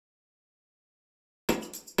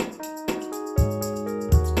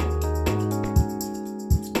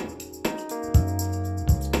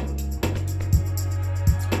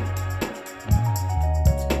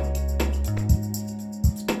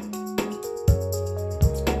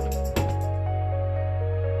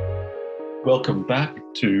Welcome back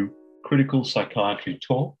to Critical Psychiatry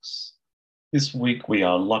Talks. This week we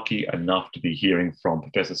are lucky enough to be hearing from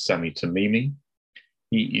Professor Sami Timimi.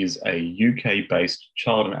 He is a UK-based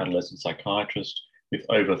child and adolescent psychiatrist with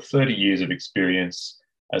over 30 years of experience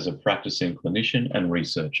as a practicing clinician and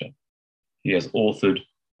researcher. He has authored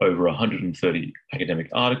over 130 academic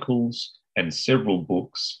articles and several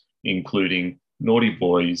books, including Naughty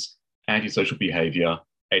Boys, Antisocial Behaviour,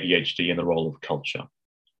 ADHD and the Role of Culture.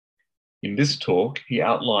 In this talk, he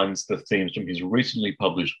outlines the themes from his recently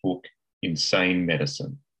published book, Insane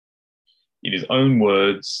Medicine. In his own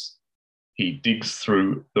words, he digs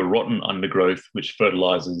through the rotten undergrowth which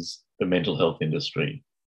fertilizes the mental health industry.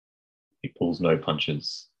 He pulls no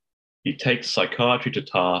punches. He takes psychiatry to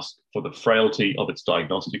task for the frailty of its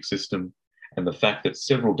diagnostic system and the fact that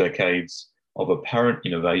several decades of apparent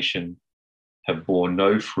innovation have borne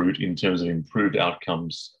no fruit in terms of improved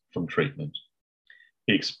outcomes from treatment.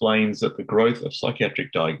 He explains that the growth of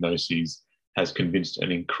psychiatric diagnoses has convinced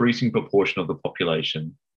an increasing proportion of the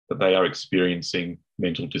population that they are experiencing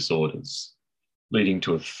mental disorders, leading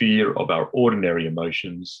to a fear of our ordinary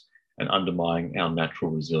emotions and undermining our natural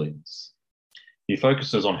resilience. He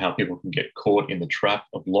focuses on how people can get caught in the trap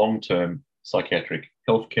of long-term psychiatric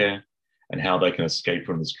healthcare and how they can escape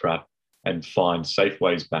from this trap and find safe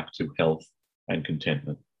ways back to health and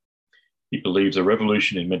contentment. He believes a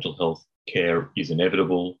revolution in mental health care is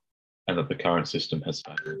inevitable and that the current system has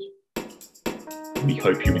failed. We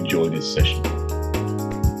hope you enjoy this session.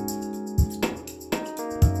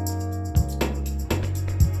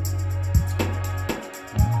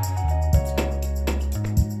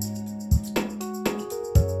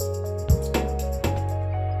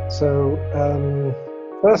 So,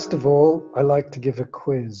 first of all, I like to give a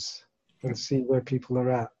quiz and see where people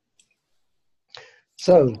are at.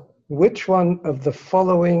 So, which one of the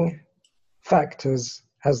following factors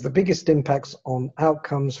has the biggest impacts on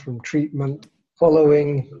outcomes from treatment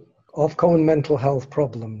following of common mental health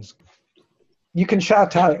problems? You can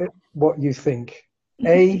shout out what you think.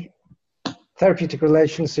 A, therapeutic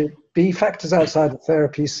relationship. B, factors outside of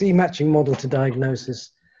therapy. C, matching model to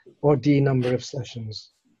diagnosis. Or D, number of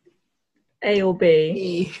sessions. A or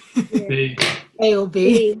B? B. A or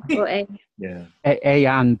B. B or A. Yeah. A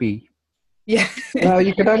and B. Yeah. No,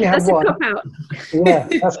 you can only have That's one. a cop-out. Yeah,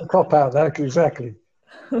 that's a cop-out, exactly.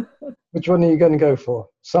 Which one are you going to go for?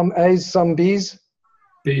 Some A's, some B's?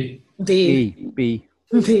 B. D. B.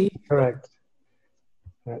 B. Correct.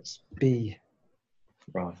 That's B.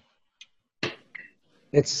 Right.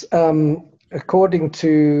 It's according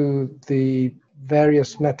to the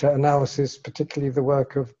various meta-analysis, particularly the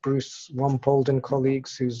work of Bruce Wampold and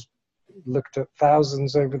colleagues, who's looked at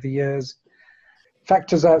thousands over the years.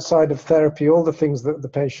 Factors outside of therapy, all the things that the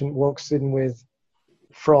patient walks in with,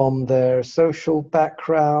 from their social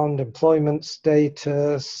background, employment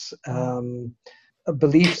status,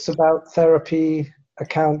 beliefs about therapy,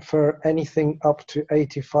 account for anything up to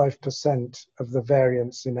 85% of the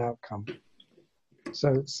variance in outcome.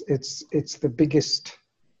 So it's the biggest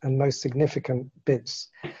and most significant bits,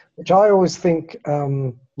 which I always think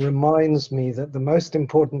reminds me that the most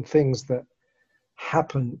important things that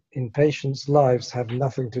happen in patients' lives have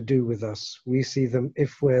nothing to do with us. We see them,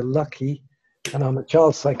 if we're lucky, and I'm a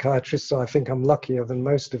child psychiatrist, so I think I'm luckier than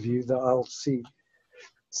most of you, that I'll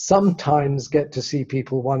sometimes get to see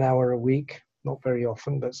people 1 hour a week, not very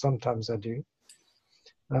often, but sometimes I do.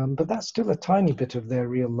 But that's still a tiny bit of their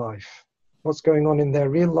real life. What's going on in their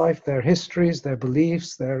real life, their histories, their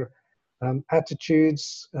beliefs, their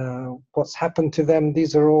attitudes, what's happened to them,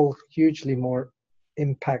 these are all hugely more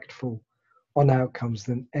impactful on outcomes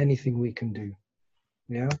than anything we can do.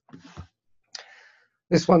 Yeah.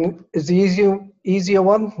 This one is the easier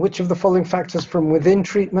one. Which of the following factors from within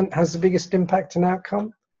treatment has the biggest impact on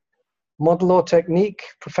outcome? Model or technique,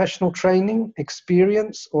 professional training,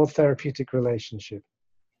 experience, or therapeutic relationship?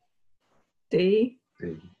 D.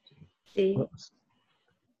 D.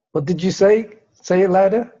 What did you say? Say it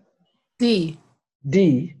louder. D.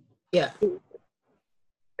 D. Yeah.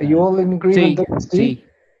 Are you all in agreement that it's D?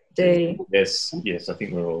 D. D. Yes, I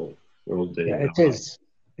think we're all D. Yeah, it is.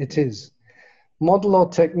 It is. Model or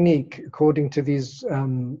technique, according to these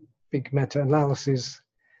big meta-analyses,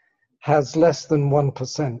 has less than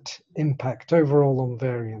 1% impact overall on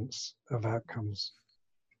variance of outcomes.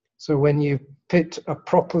 So when you pit a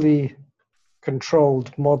properly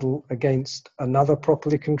controlled model against another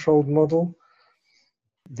properly controlled model,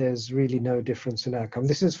 there's really no difference in outcome.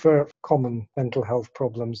 This is for common mental health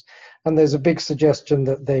problems. And there's a big suggestion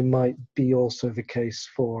that they might be also the case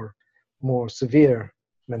for more severe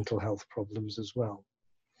mental health problems as well.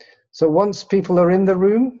 So once people are in the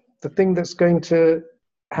room, the thing that's going to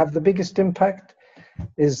have the biggest impact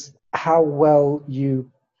is how well you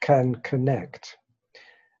can connect.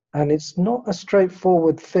 And it's not a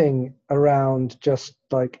straightforward thing around just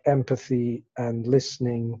like empathy and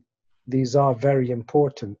listening. These are very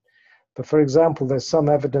important. But for example, there's some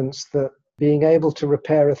evidence that being able to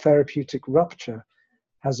repair a therapeutic rupture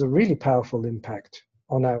has a really powerful impact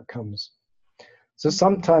on outcomes. So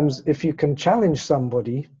sometimes if you can challenge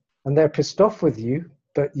somebody and they're pissed off with you,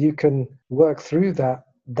 but you can work through that,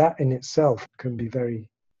 that in itself can be very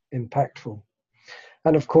impactful.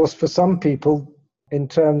 And of course, for some people, in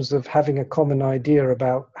terms of having a common idea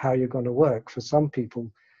about how you're going to work, for some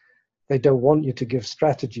people, they don't want you to give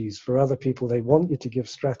strategies. For other people, they want you to give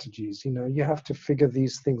strategies. You know, you have to figure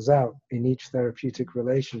these things out in each therapeutic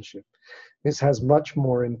relationship. This has much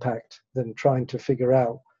more impact than trying to figure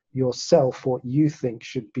out yourself what you think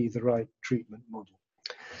should be the right treatment model.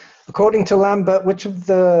 According to Lambert, which of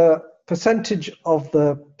the percentage of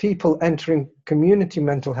the people entering community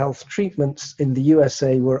mental health treatments in the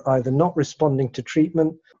USA were either not responding to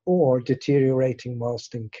treatment or deteriorating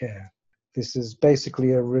whilst in care? This is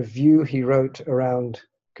basically a review he wrote around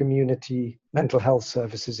community mental health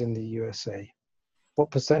services in the USA.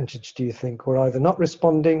 What percentage do you think were either not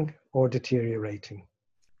responding or deteriorating?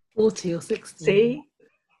 40 or 60. C.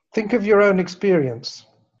 Think of your own experience.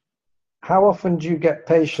 How often do you get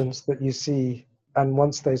patients that you see and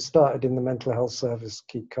once they started in the mental health service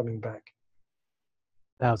keep coming back?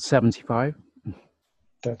 About 75.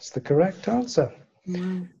 That's the correct answer.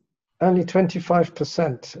 Wow. Only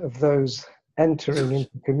 25% of those entering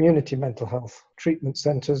into community mental health treatment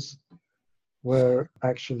centers were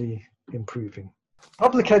actually improving.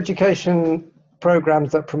 Public education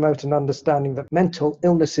programs that promote an understanding that mental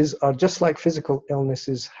illnesses are just like physical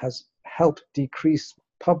illnesses has helped decrease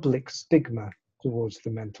public stigma towards the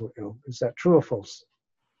mental ill. Is that true or false?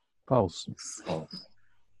 False.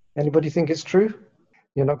 Anybody think it's true?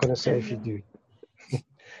 You're not going to say if you do.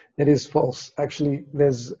 It is false. Actually,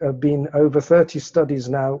 there's been over 30 studies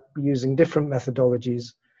now using different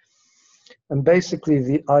methodologies. And basically,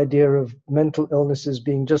 the idea of mental illnesses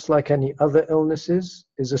being just like any other illnesses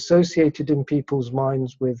is associated in people's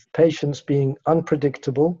minds with patients being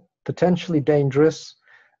unpredictable, potentially dangerous,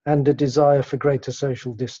 and a desire for greater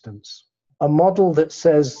social distance. A model that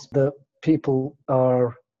says that people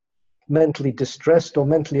are mentally distressed or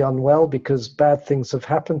mentally unwell because bad things have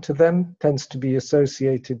happened to them tends to be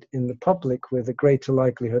associated in the public with a greater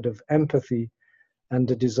likelihood of empathy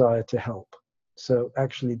and a desire to help. So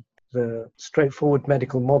actually, the straightforward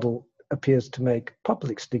medical model appears to make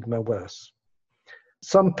public stigma worse.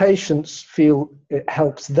 Some patients feel it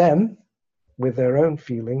helps them with their own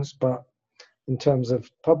feelings, but in terms of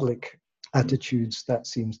public attitudes, that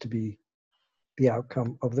seems to be the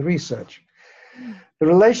outcome of the research. The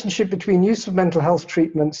relationship between use of mental health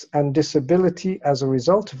treatments and disability as a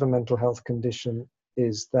result of a mental health condition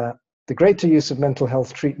is that the greater use of mental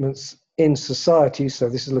health treatments in society, so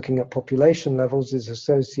this is looking at population levels, is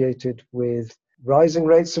associated with rising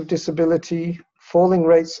rates of disability, falling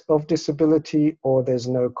rates of disability, or there's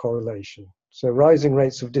no correlation. So rising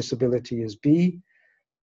rates of disability is B,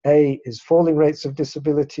 A is falling rates of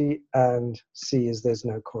disability, and C is there's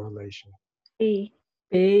no correlation. E.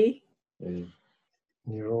 B.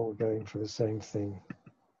 You're all going for the same thing.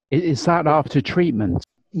 Is that after treatment?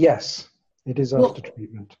 Yes, it is What- after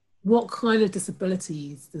treatment. What kind of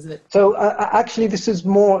disabilities does it? So actually, this is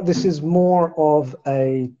more of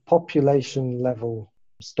a population level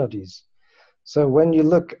studies. So when you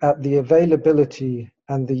look at the availability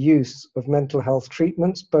and the use of mental health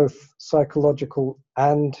treatments, both psychological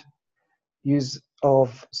and use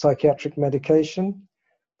of psychiatric medication,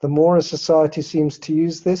 the more a society seems to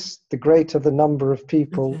use this, the greater the number of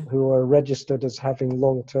people Okay. who are registered as having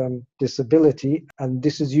long-term disability. And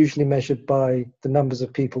this is usually measured by the numbers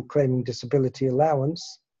of people claiming disability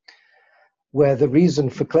allowance, where the reason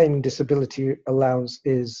for claiming disability allowance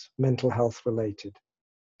is mental health related.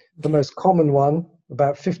 The most common one,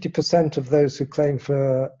 about 50% of those who claim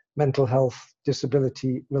for mental health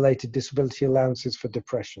disability related disability allowances for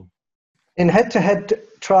depression. In head-to-head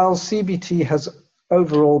trials, CBT has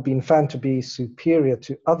overall been found to be superior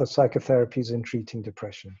to other psychotherapies in treating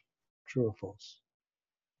depression. True or false?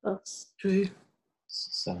 False. True.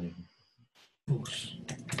 Same.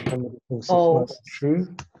 Somebody thinks it's False. not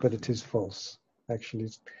true, but it is false. Actually,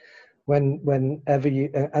 Whenever you,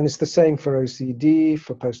 and it's the same for OCD,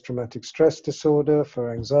 for post-traumatic stress disorder,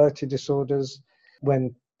 for anxiety disorders,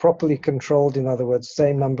 when properly controlled, in other words,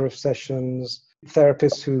 same number of sessions,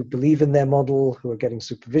 therapists who believe in their model, who are getting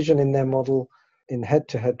supervision in their model, in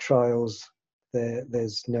head-to-head trials,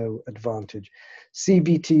 there's no advantage.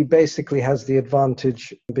 CBT basically has the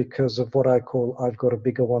advantage because of what I call, I've got a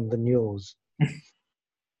bigger one than yours.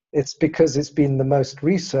 It's because it's been the most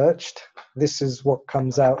researched. This is what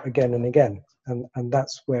comes out again and again. And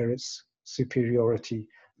that's where its superiority,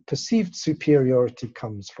 perceived superiority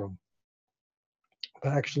comes from.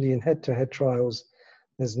 But actually in head-to-head trials,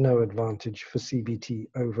 there's no advantage for CBT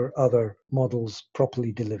over other models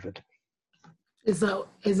properly delivered. Is there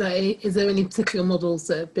any particular models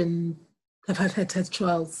that have had head-to-head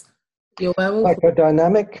trials you're aware of?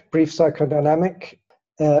 Psychodynamic, brief psychodynamic,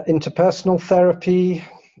 interpersonal therapy.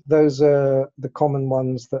 Those are the common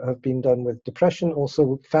ones that have been done with depression.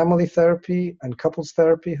 Also, family therapy and couples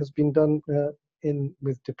therapy has been done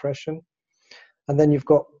with depression. And then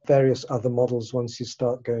you've got various other models once you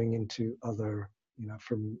start going into other,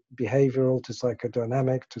 from behavioral to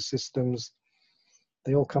psychodynamic to systems.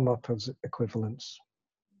 They all come up as equivalents.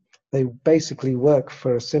 They basically work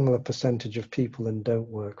for a similar percentage of people and don't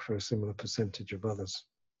work for a similar percentage of others.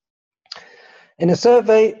 In a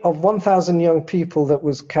survey of 1,000 young people that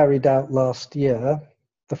was carried out last year,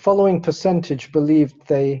 the following percentage believed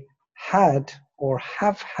they had or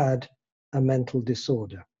have had a mental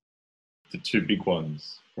disorder. The two big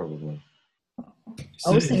ones, probably. I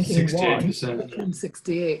was thinking 68%.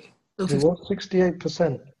 68. It was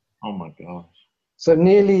 68%. Oh my gosh. So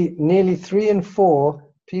nearly 3 in 4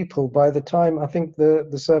 people, by the time, I think the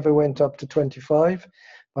survey went up to 25,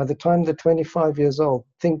 by the time they're 25 years old,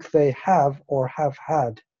 think they have or have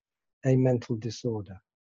had a mental disorder.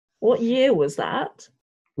 What year was that?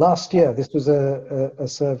 Last year, this was a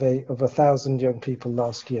survey of 1,000 young people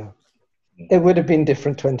last year. It would have been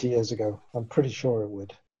different 20 years ago. I'm pretty sure it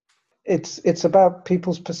would. It's about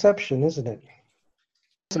people's perception, isn't it?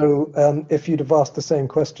 So if you'd have asked the same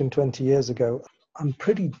question 20 years ago, I'm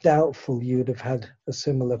pretty doubtful you'd have had a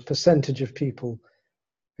similar percentage of people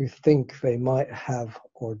who think they might have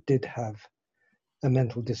or did have a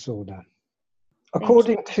mental disorder.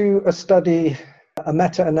 According to a study, a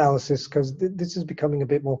meta-analysis, because this is becoming a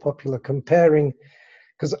bit more popular, comparing,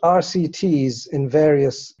 because RCTs in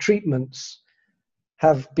various treatments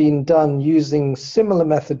have been done using similar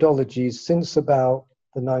methodologies since about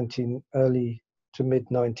the early to mid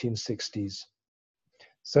 1960s.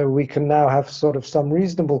 So we can now have sort of some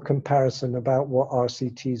reasonable comparison about what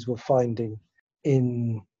RCTs were finding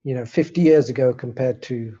in 50 years ago compared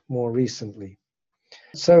to more recently.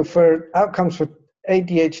 So for outcomes for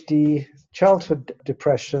ADHD, childhood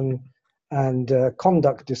depression, and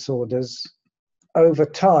conduct disorders, over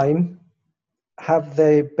time, have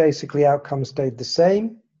they basically outcomes stayed the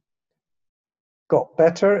same? Got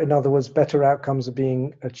better? In other words, better outcomes are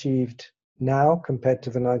being achieved now compared to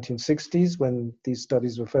the 1960s when these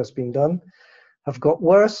studies were first being done? Have got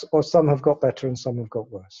worse, or some have got better and some have got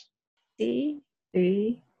worse? D,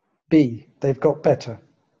 B. B, they've got better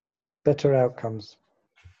outcomes.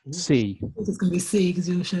 C. I think it's going to be C because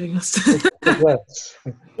you were showing us. Worse.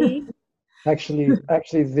 E. Actually,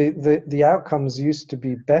 the outcomes used to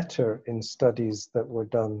be better in studies that were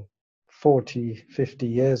done 40, 50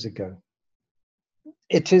 years ago.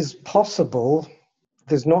 It is possible,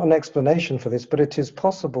 there's not an explanation for this, but it is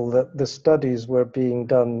possible that the studies were being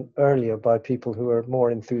done earlier by people who are more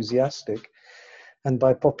enthusiastic and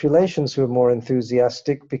by populations who are more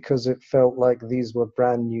enthusiastic because it felt like these were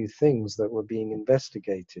brand new things that were being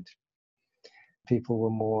investigated. People were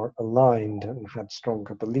more aligned and had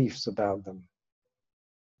stronger beliefs about them.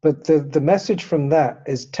 But the message from that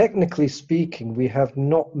is, technically speaking, we have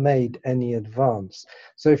not made any advance.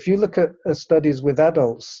 So if you look at studies with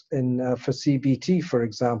adults for CBT, for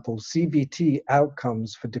example, CBT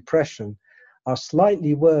outcomes for depression are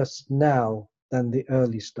slightly worse now than the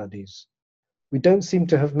early studies. We don't seem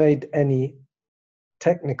to have made any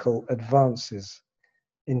technical advances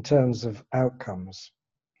in terms of outcomes,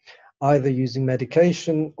 either using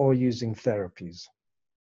medication or using therapies.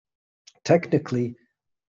 Technically,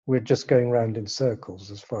 we're just going round in circles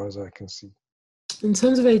as far as I can see. In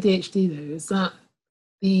terms of ADHD though, is that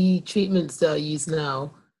the treatments that are used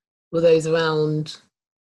now, were those around,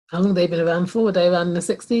 how long have they been around for? Were they around in the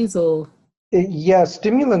 60s or? Yeah,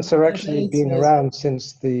 stimulants are actually been Yes. around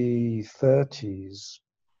since the 30s.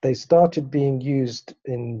 They started being used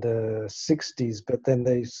in the 60s, but then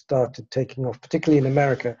they started taking off, particularly in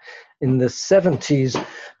America, in the 70s.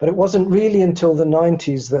 But it wasn't really until the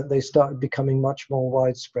 90s that they started becoming much more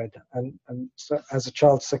widespread. And so as a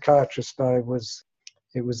child psychiatrist,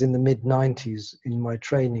 it was in the mid-90s in my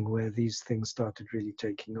training where these things started really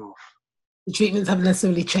taking off. The treatments haven't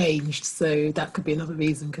necessarily changed, so that could be another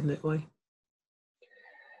reason, couldn't it? Why?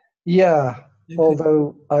 Yeah, Okay.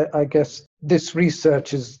 although I guess this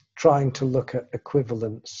research is trying to look at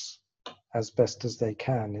equivalence as best as they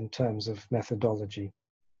can in terms of methodology.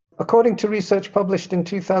 According to research published in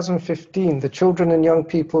 2015, the Children and Young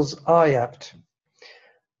People's IAPT,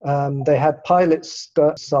 they had pilot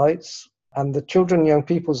sites, and the Children and Young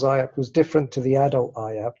People's IAPT was different to the adult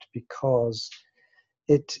IAPT because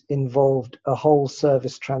it involved a whole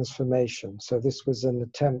service transformation. So this was an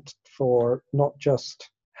attempt for not just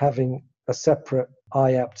having a separate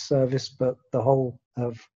IAPT service, but the whole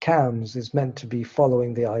of CAMS is meant to be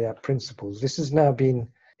following the IAPT principles. This has now been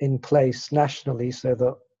in place nationally so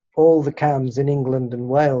that all the CAMS in England and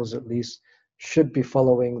Wales, at least, should be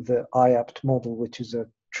following the IAPT model, which is a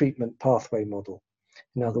treatment pathway model.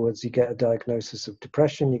 In other words, you get a diagnosis of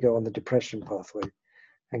depression, you go on the depression pathway.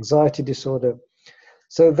 Anxiety disorder.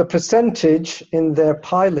 So the percentage in their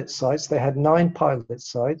pilot sites, they had 9 pilot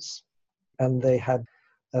sites, and they had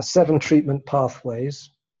 7 treatment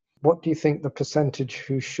pathways. What do you think the percentage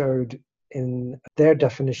who showed in their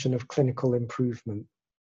definition of clinical improvement?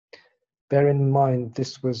 Bear in mind,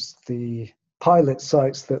 this was the pilot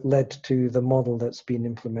sites that led to the model that's been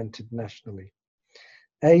implemented nationally.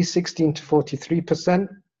 A, 16 to 43%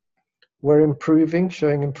 were improving,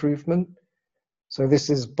 showing improvement. So this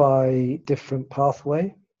is by different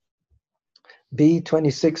pathway. B,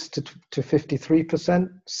 26 to 53%,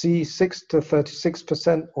 C, 6 to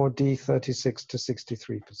 36%, or D, 36 to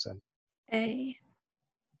 63%. A.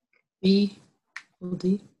 B or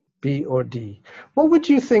D? B or D. What would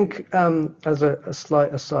you think, as a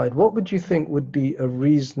slight aside, what would you think would be a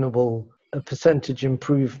reasonable percentage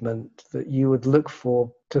improvement that you would look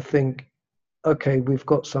for to think, okay, we've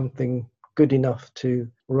got something good enough to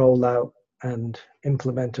roll out and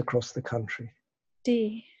implement across the country?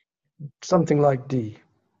 D. Something like D.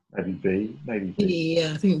 Maybe B, maybe B. B,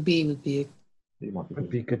 yeah, I think B would be. B might be Would good.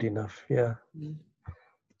 be good enough, yeah. Mm.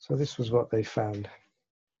 So this was what they found.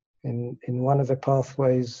 In one of the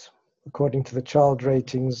pathways, according to the child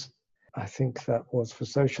ratings, I think that was for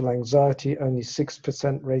social anxiety, only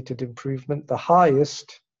 6% rated improvement. The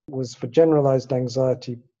highest was for generalized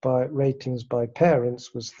anxiety by ratings by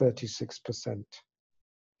parents was 36%,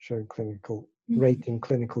 showing rating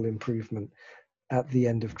clinical improvement at the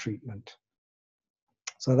end of treatment.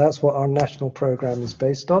 So that's what our national program is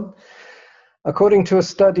based on. According to a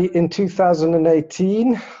study in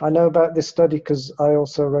 2018, I know about this study because I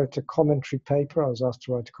also wrote a commentary paper. I was asked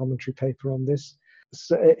to write a commentary paper on this.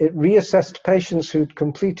 So it reassessed patients who'd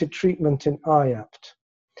completed treatment in IAPT.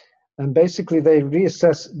 And basically they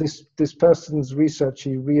reassessed, this person's research,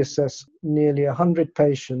 he reassessed nearly 100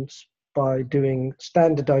 patients by doing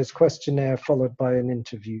standardized questionnaire followed by an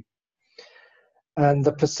interview. And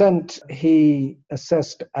the percent he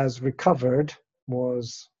assessed as recovered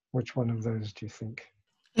was, which one of those do you think?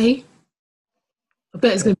 A? I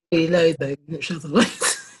bet it's going to be low though, which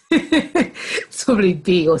otherwise. It's probably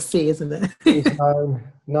B or C, isn't it? It's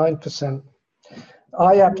 9%.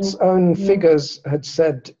 IAPT's own figures had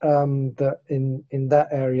said that in that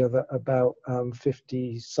area that about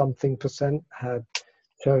 50-something% had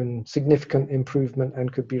shown significant improvement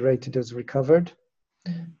and could be rated as recovered.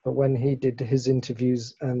 But when he did his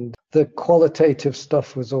interviews, and the qualitative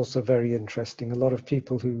stuff was also very interesting. A lot of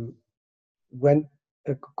people who went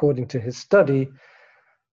according to his study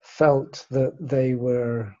felt that they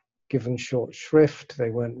were given short shrift, they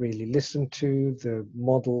weren't really listened to, the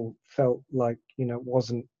model felt like,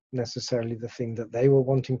 wasn't necessarily the thing that they were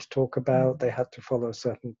wanting to talk about, they had to follow a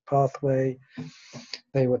certain pathway,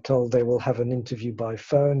 they were told they will have an interview by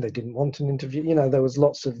phone, they didn't want an interview, there was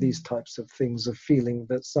lots of these types of things of feeling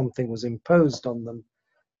that something was imposed on them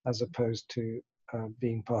as opposed to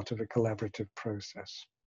being part of a collaborative process.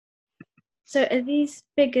 So are these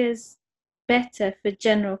figures better for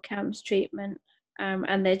general CAMS treatment,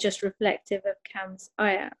 and they're just reflective of CAMS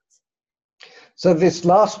IAPT? So this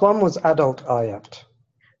last one was adult IAPT.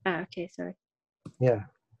 Okay, sorry. Yeah.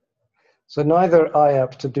 So neither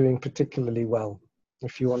IAPT are doing particularly well,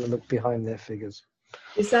 if you want to look behind their figures.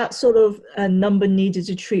 Is that sort of a number needed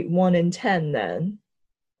to treat 1 in 10 then?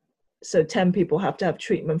 So 10 people have to have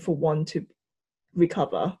treatment for 1 to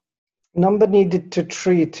recover? Number needed to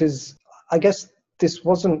treat is, I guess this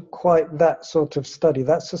wasn't quite that sort of study.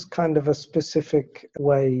 That's just kind of a specific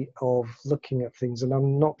way of looking at things. And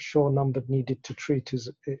I'm not sure number needed to treat is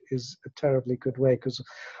a terribly good way, because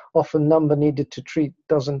often number needed to treat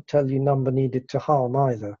doesn't tell you number needed to harm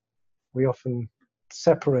either. We often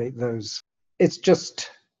separate those. It's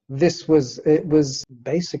just, it was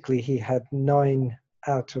basically, he had 9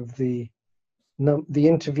 out of the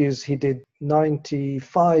interviews. He did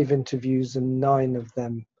 95 interviews, and 9 of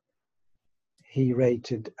them he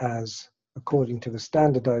rated as, according to the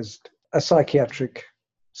standardized, a psychiatric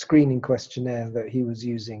screening questionnaire that he was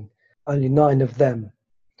using. Only 9 of them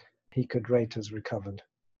he could rate as recovered.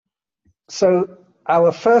 So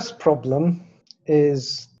our first problem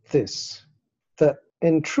is this, that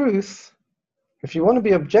in truth, if you want to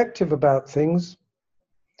be objective about things,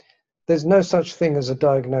 there's no such thing as a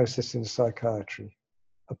diagnosis in psychiatry,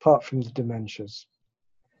 apart from the dementias.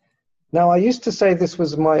 Now, I used to say this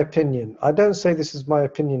was my opinion. I don't say this is my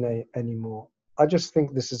opinion anymore. I just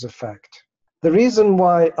think this is a fact. The reason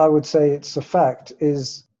why I would say it's a fact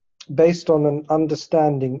is based on an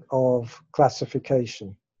understanding of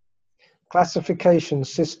classification. Classification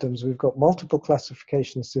systems, we've got multiple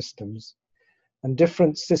classification systems, and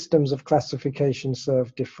different systems of classification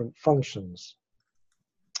serve different functions.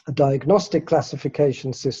 A diagnostic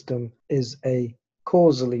classification system is a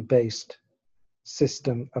causally based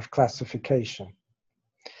system of classification.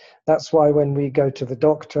 That's why when we go to the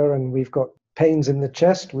doctor and we've got pains in the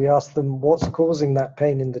chest, we ask them what's causing that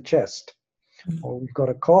pain in the chest. Or we've got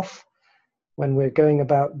a cough. When we're going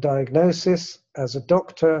about diagnosis as a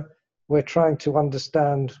doctor, we're trying to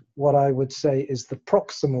understand what I would say is the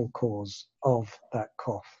proximal cause of that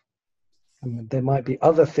cough. And there might be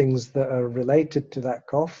other things that are related to that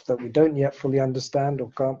cough that we don't yet fully understand or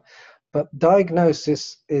can't. But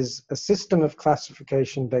diagnosis is a system of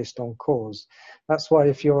classification based on cause. That's why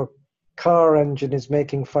if your car engine is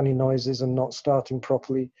making funny noises and not starting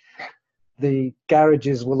properly, the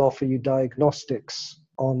garages will offer you diagnostics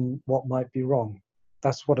on what might be wrong.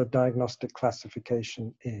 That's what a diagnostic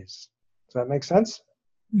classification is. Does that make sense?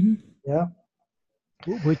 Mm-hmm. Yeah.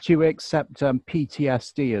 Would you accept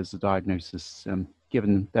PTSD as a diagnosis,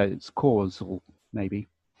 given that it's causal, maybe?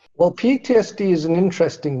 Well, PTSD is an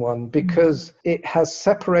interesting one because it has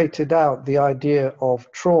separated out the idea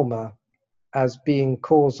of trauma as being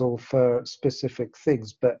causal for specific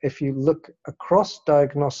things. But if you look across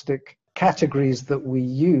diagnostic categories that we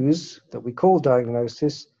use, that we call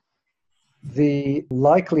diagnosis, the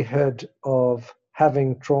likelihood of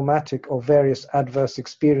having traumatic or various adverse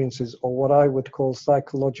experiences, or what I would call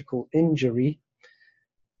psychological injury,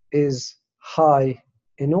 is high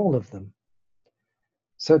in all of them.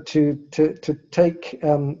 So to take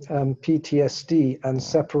PTSD and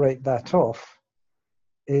separate that off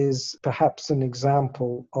is perhaps an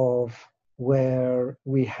example of where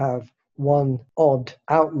we have one odd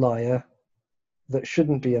outlier that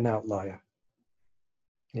shouldn't be an outlier.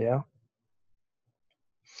 Yeah.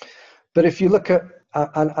 But if you look at,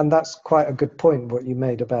 and that's quite a good point what you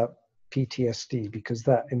made about PTSD, because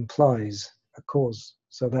that implies a cause.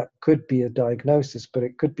 So that could be a diagnosis, but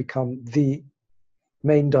it could become the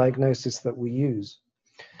main diagnosis that we use.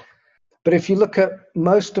 But if you look at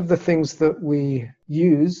most of the things that we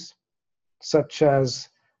use, such as,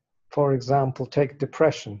 for example, take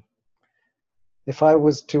depression. If I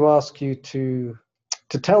was to ask you to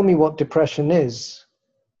tell me what depression is,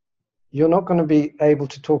 you're not going to be able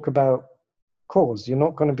to talk about cause. You're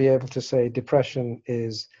not going to be able to say depression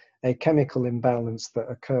is a chemical imbalance that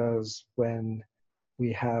occurs when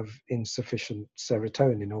we have insufficient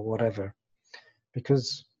serotonin or whatever,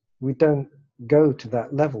 because we don't go to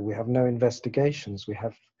that level. We have no investigations.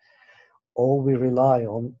 All we rely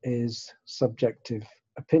on is subjective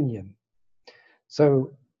opinion.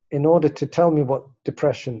 So in order to tell me what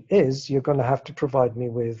depression is, you're going to have to provide me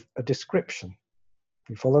with a description.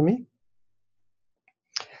 You follow me?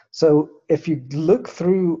 So if you look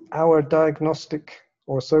through our diagnostic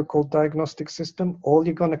or so-called diagnostic system, all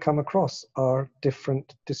you're going to come across are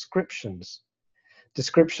different descriptions.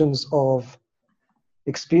 Descriptions of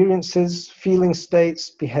experiences, feeling states,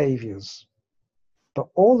 behaviors. But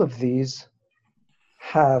all of these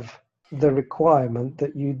have the requirement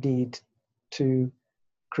that you need to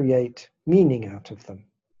create meaning out of them.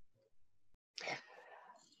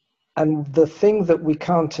 And the thing that we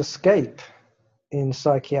can't escape in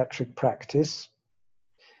psychiatric practice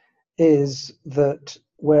is that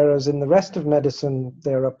whereas in the rest of medicine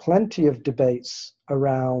there are plenty of debates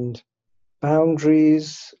around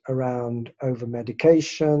boundaries, around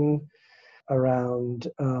over-medication, around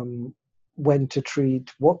when to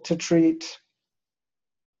treat, what to treat,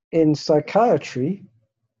 in psychiatry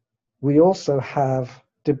we also have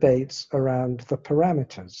debates around the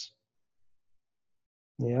parameters.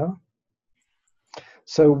 Yeah.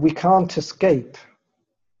 So we can't escape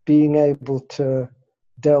being able to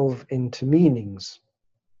delve into meanings.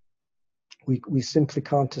 We simply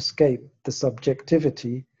can't escape the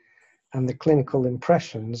subjectivity and the clinical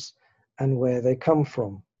impressions and where they come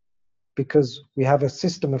from, because we have a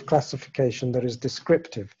system of classification that is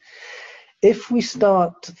descriptive. If we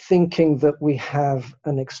start thinking that we have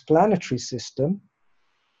an explanatory system,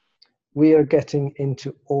 we are getting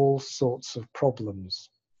into all sorts of problems.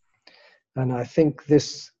 And I think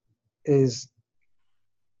this is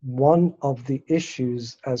one of the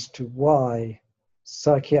issues as to why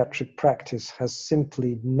psychiatric practice has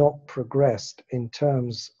simply not progressed in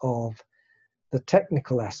terms of the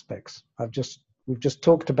technical aspects. We've just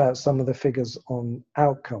talked about some of the figures on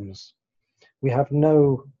outcomes. We have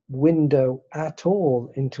no window at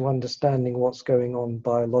all into understanding what's going on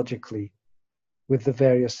biologically with the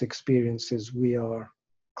various experiences we are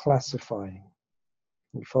classifying.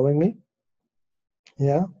 You following me?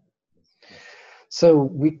 Yeah? So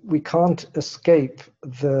we can't escape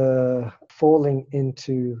the falling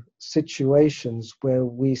into situations where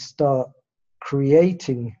we start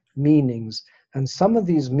creating meanings, and some of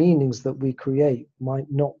these meanings that we create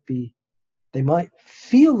might not be, they might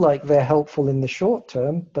feel like they're helpful in the short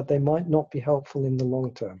term, but they might not be helpful in the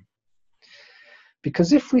long term.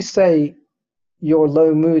 Because if we say your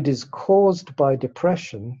low mood is caused by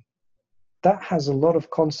depression, that has a lot of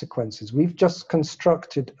consequences. We've just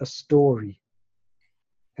constructed a story.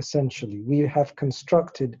 Essentially, we have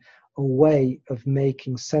constructed a way of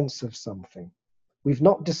making sense of something. We've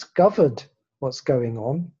not discovered what's going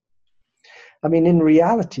on. I mean, in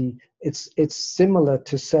reality, it's similar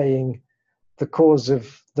to saying the cause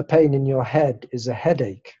of the pain in your head is a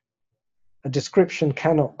headache. A description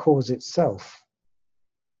cannot cause itself.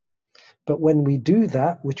 But when we do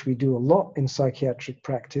that, which we do a lot in psychiatric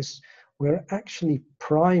practice, we're actually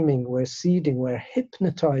priming, we're seeding, we're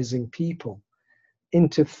hypnotizing people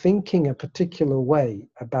into thinking a particular way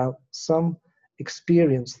about some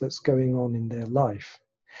experience that's going on in their life.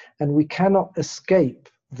 And we cannot escape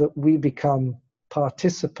that we become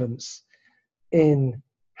participants in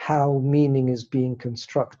how meaning is being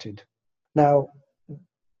constructed. Now,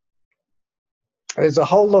 there's a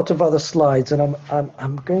whole lot of other slides, and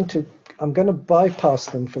I'm going to bypass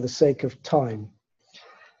them for the sake of time,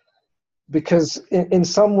 because in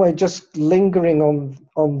some way, just lingering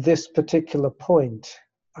on this particular point,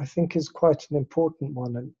 I think is quite an important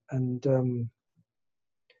one, and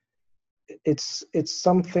it's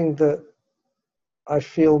something that I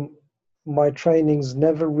feel my trainings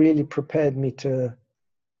never really prepared me to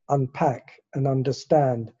unpack and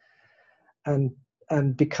understand,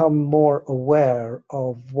 and become more aware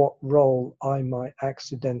of what role I might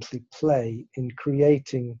accidentally play in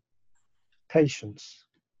creating patients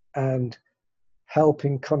and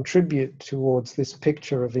helping contribute towards this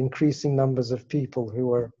picture of increasing numbers of people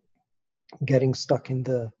who are getting stuck in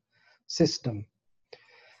the system.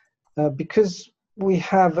 Because we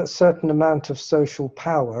have a certain amount of social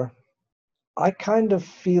power, I kind of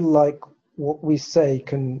feel like what we say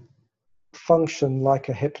can function like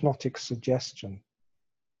a hypnotic suggestion.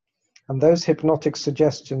 And those hypnotic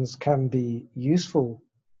suggestions can be useful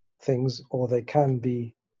things, or they can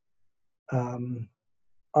be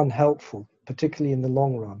unhelpful, particularly in the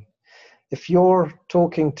long run. If you're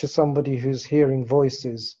talking to somebody who's hearing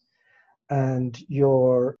voices and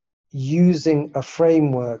you're using a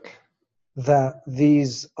framework that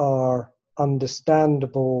these are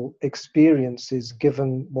understandable experiences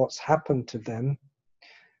given what's happened to them,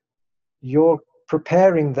 you're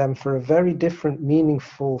preparing them for a very different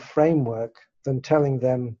meaningful framework than telling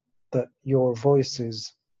them that your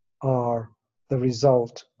voices are the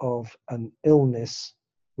result of an illness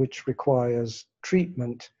which requires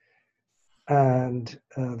treatment, and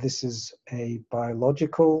this is a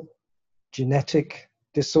biological, genetic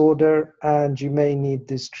disorder, and you may need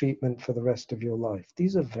this treatment for the rest of your life.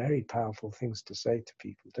 These are very powerful things to say to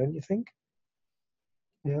people, don't you think?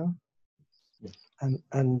 Yeah.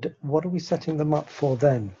 And what are we setting them up for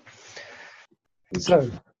then? So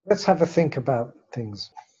let's have a think about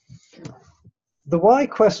things. The why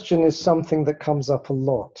question is something that comes up a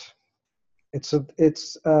lot.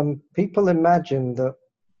 People imagine that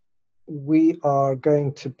we are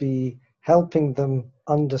going to be helping them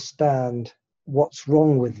understand what's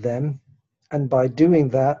wrong with them, and by doing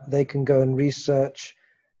that they can go and research,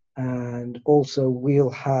 and also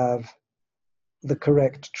we'll have the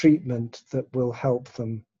correct treatment that will help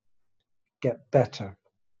them get better.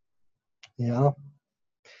 Yeah.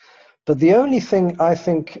 But the only thing I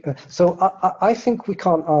think, I think we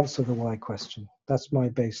can't answer the why question. That's my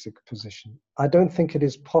basic position. I don't think it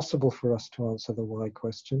is possible for us to answer the why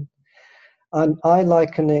question. And I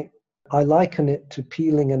liken it to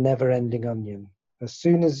peeling a never-ending onion. As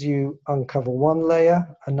soon as you uncover one layer,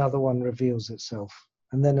 another one reveals itself,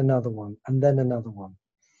 and then another one, and then another one.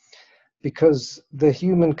 Because the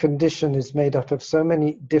human condition is made up of so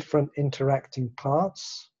many different interacting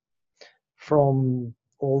parts, from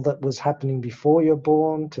all that was happening before you're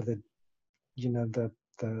born to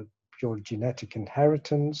your genetic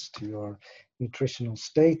inheritance, to your nutritional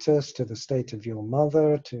status, to the state of your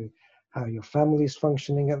mother, to how your family is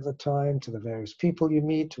functioning at the time, to the various people you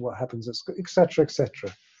meet, to what happens at school, etc.,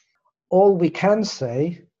 etc. All we can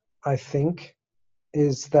say, I think,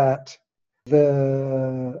 is that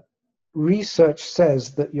the research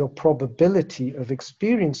says that your probability of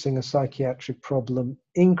experiencing a psychiatric problem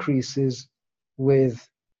increases with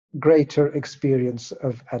greater experience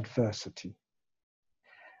of adversity.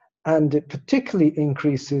 And it particularly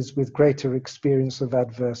increases with greater experience of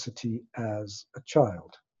adversity as a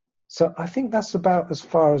child. So I think that's about as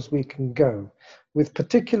far as we can go. With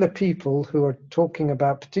particular people who are talking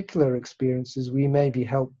about particular experiences, we maybe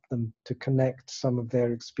help them to connect some of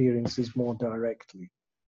their experiences more directly.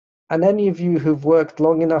 And any of you who've worked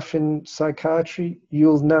long enough in psychiatry,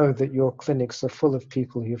 you'll know that your clinics are full of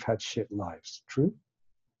people who've had shit lives. True?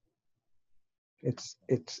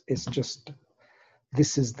 It's just,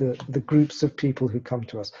 this is the groups of people who come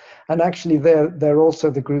to us. And actually they're also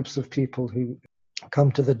the groups of people who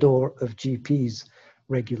come to the door of GPs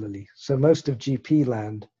regularly. So most of GP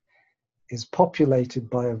land is populated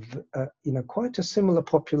by quite a similar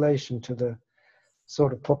population to the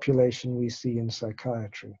sort of population we see in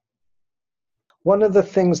psychiatry. One of the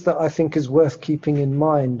things that I think is worth keeping in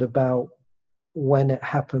mind about when it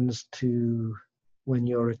happens to when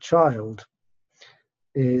you're a child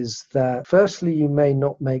is that firstly, you may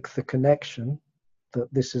not make the connection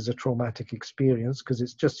that this is a traumatic experience because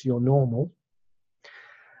it's just your normal.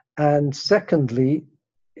 And secondly,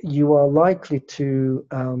 you are likely to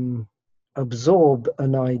absorb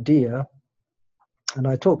an idea, and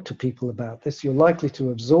I talk to people about this, you're likely to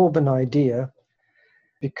absorb an idea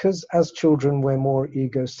because as children we're more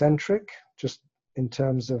egocentric, just in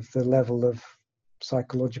terms of the level of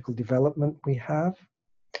psychological development we have.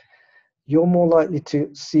 You're more likely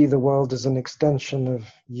to see the world as an extension of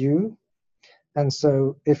you. And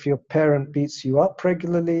so if your parent beats you up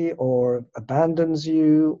regularly or abandons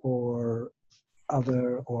you or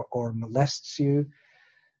molests you,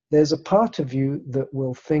 there's a part of you that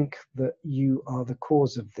will think that you are the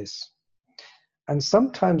cause of this. And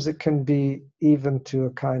sometimes it can be even to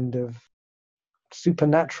a kind of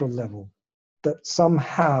supernatural level, that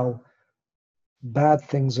somehow bad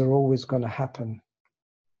things are always going to happen.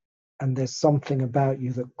 And there's something about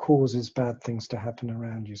you that causes bad things to happen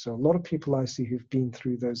around you. So a lot of people I see who've been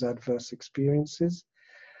through those adverse experiences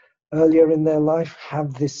earlier in their life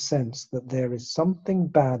have this sense that there is something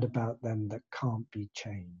bad about them that can't be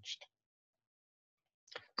changed.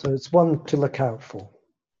 So it's one to look out for.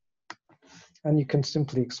 And you can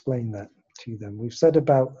simply explain that to them. We've said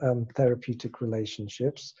about therapeutic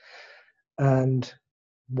relationships, and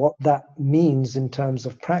what that means in terms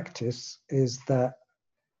of practice is that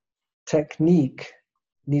technique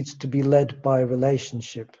needs to be led by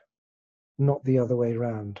relationship, not the other way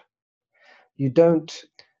around. You don't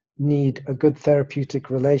need a good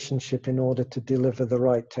therapeutic relationship in order to deliver the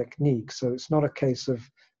right technique. So it's not a case of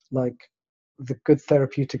like the good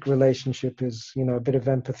therapeutic relationship is, a bit of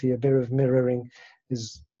empathy, a bit of mirroring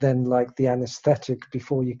is then like the anesthetic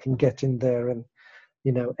before you can get in there and,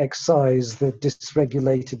 excise the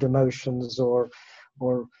dysregulated emotions or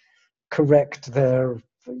correct their,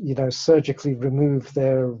 surgically remove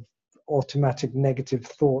their automatic negative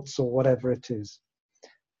thoughts or whatever it is.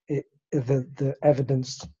 The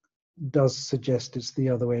evidence does suggest it's the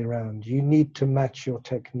other way around. You need to match your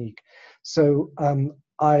technique. So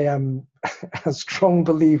I am a strong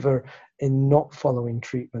believer in not following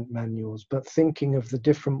treatment manuals, but thinking of the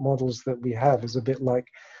different models that we have as a bit like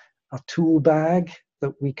a tool bag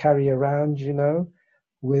that we carry around,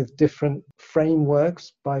 with different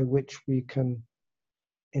frameworks by which we can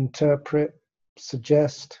interpret,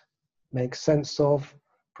 suggest, make sense of,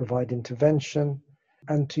 provide intervention,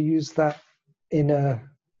 and to use that in a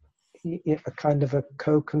kind of a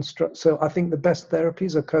co-construct. So I think the best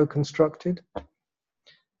therapies are co-constructed.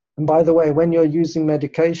 And by the way, when you're using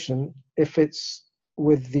medication, if it's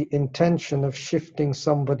with the intention of shifting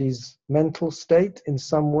somebody's mental state in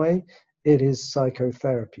some way, it is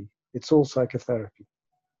psychotherapy. It's all psychotherapy.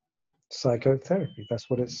 Psychotherapy, that's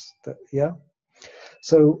what it's, yeah.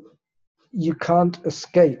 So you can't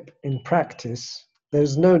escape in practice.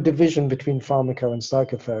 There's no division between pharmaco and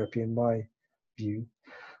psychotherapy, in my view.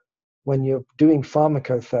 When you're doing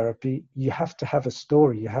pharmacotherapy, you have to have a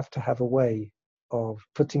story, you have to have a way of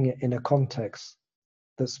putting it in a context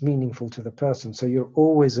that's meaningful to the person. So you're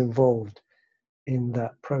always involved in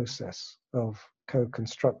that process of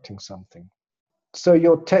co-constructing something. So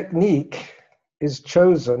your technique is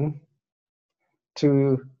chosen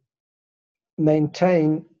to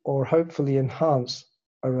maintain or hopefully enhance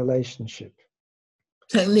a relationship.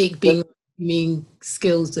 Technique being, you mean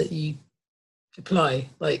skills that you apply,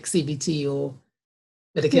 like CBT or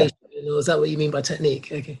medication, or is that what you mean by technique?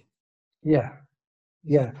 Okay. Yeah.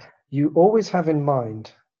 You always have in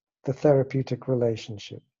mind the therapeutic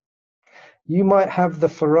relationship. You might have the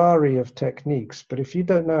Ferrari of techniques, but if you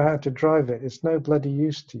don't know how to drive it, it's no bloody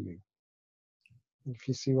use to you. If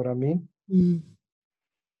you see what I mean? Mm.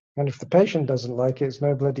 And if the patient doesn't like it, it's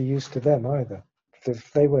no bloody use to them either.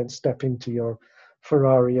 If they won't step into your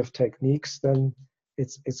Ferrari of techniques, then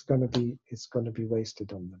it's going to be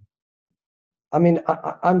wasted on them. I mean,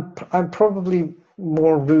 I'm probably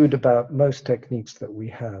more rude about most techniques that we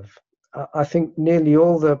have. I think nearly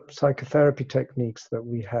all the psychotherapy techniques that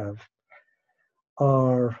we have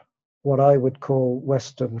are what I would call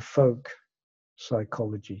Western folk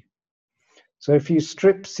psychology. So if you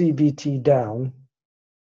strip CBT down,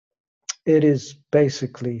 it is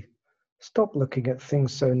basically stop looking at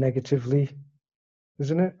things so negatively,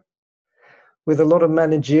 isn't it? With a lot of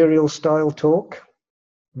managerial style talk,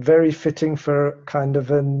 very fitting for kind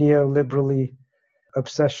of a neoliberally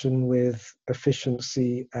obsession with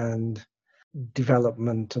efficiency and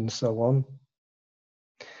development and so on.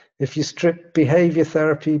 If you strip behavior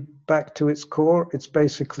therapy back to its core, it's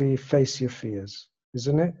basically face your fears,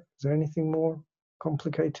 isn't it? Is there anything more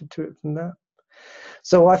complicated to it than that?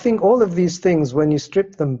 So I think all of these things, when you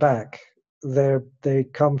strip them back, they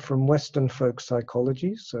come from Western folk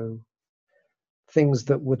psychology, so things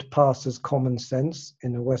that would pass as common sense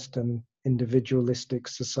in a Western individualistic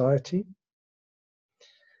society.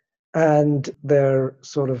 And they're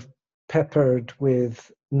sort of peppered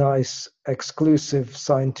with nice, exclusive,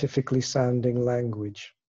 scientifically sounding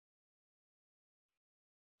language.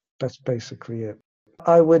 That's basically it.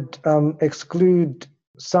 I would exclude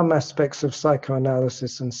some aspects of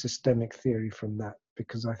psychoanalysis and systemic theory from that,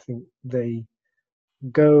 because I think they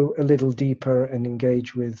go a little deeper and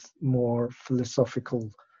engage with more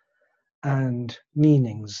philosophical and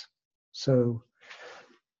meanings. So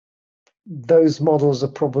those models are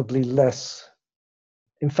probably less.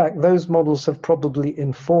 In fact, those models have probably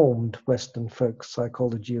informed Western folk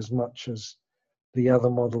psychology as much as the other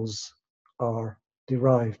models are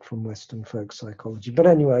derived from Western folk psychology. But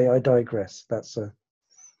anyway, I digress. That's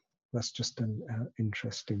just an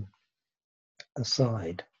interesting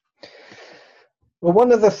aside. Well,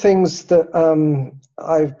 one of the things that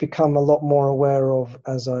I've become a lot more aware of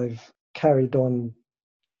as I've carried on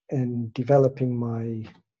in developing my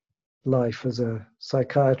life as a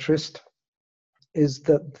psychiatrist is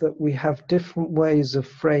that we have different ways of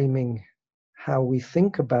framing how we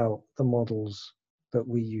think about the models that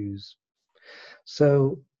we use.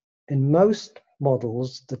 So in most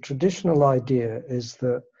models, the traditional idea is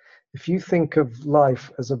that if you think of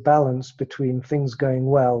life as a balance between things going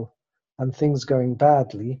well and things going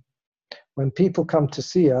badly, when people come to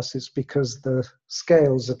see us, it's because the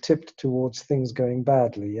scales are tipped towards things going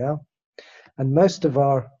badly, yeah? And most of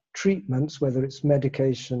our treatments, whether it's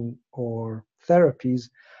medication or therapies,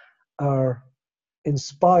 are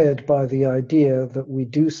inspired by the idea that we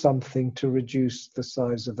do something to reduce the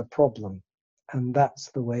size of the problem. And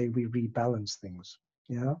that's the way we rebalance things,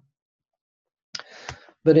 yeah?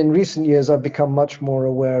 But in recent years, I've become much more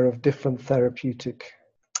aware of different therapeutic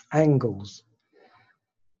angles.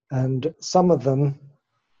 And some of them,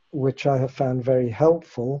 which I have found very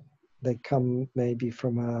helpful, they come maybe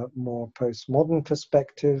from a more postmodern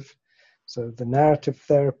perspective. So the narrative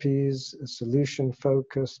therapies,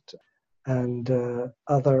 solution-focused, and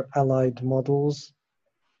other allied models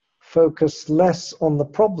focus less on the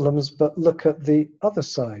problems, but look at the other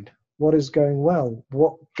side. What is going well?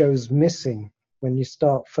 What goes missing when you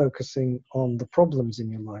start focusing on the problems in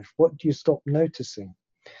your life? What do you stop noticing?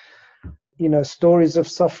 You know, stories of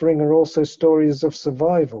suffering are also stories of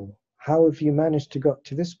survival. How have you managed to get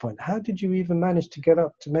to this point? How did you even manage to get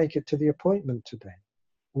up to make it to the appointment today?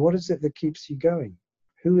 What is it that keeps you going?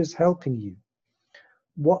 Who is helping you?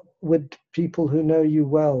 What would people who know you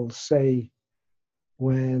well say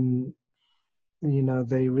when, you know,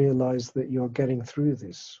 they realize that you're getting through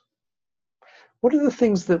this? What are the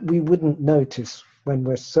things that we wouldn't notice when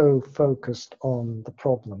we're so focused on the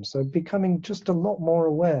problem? So becoming just a lot more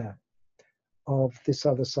aware of this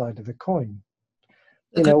other side of the coin.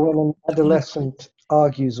 You know, when an adolescent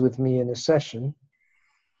argues with me in a session,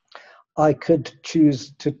 I could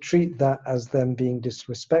choose to treat that as them being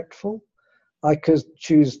disrespectful. I could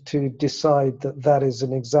choose to decide that that is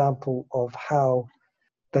an example of how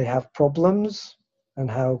they have problems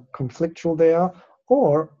and how conflictual they are.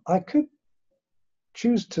 Or I could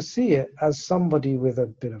choose to see it as somebody with a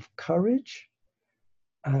bit of courage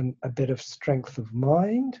and a bit of strength of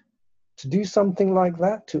mind to do something like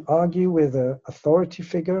that, to argue with an authority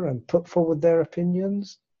figure and put forward their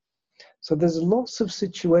opinions. So there's lots of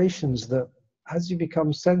situations that as you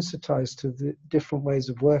become sensitized to the different ways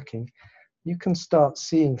of working, you can start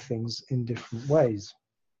seeing things in different ways.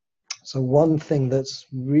 So one thing that's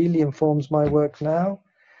really informs my work now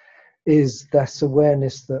is this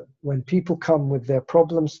awareness that when people come with their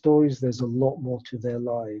problem stories, there's a lot more to their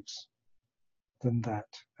lives than that.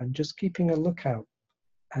 And just keeping a lookout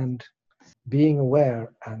and being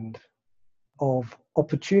aware and of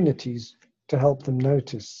opportunities to help them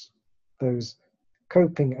notice those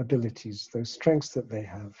coping abilities, those strengths that they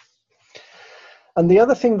have. And the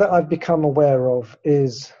other thing that I've become aware of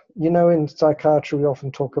is, you know, in psychiatry we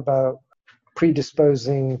often talk about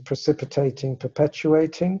predisposing, precipitating,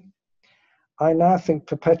 perpetuating. I now think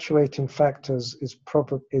perpetuating factors is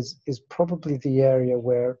probably the area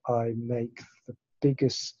where I make the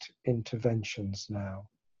biggest interventions now.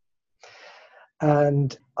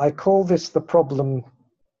 And I call this the problem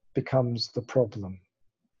becomes the problem.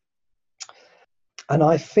 And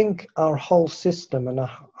I think our whole system and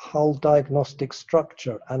our whole diagnostic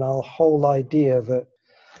structure and our whole idea that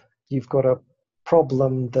you've got a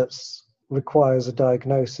problem that requires a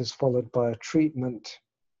diagnosis followed by a treatment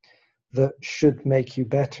that should make you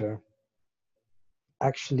better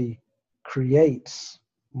actually creates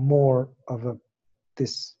more of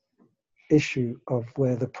this issue of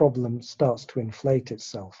where the problem starts to inflate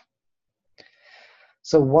itself.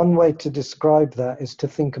 So one way to describe that is to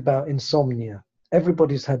think about insomnia.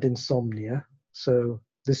 Everybody's had insomnia, so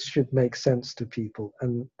this should make sense to people.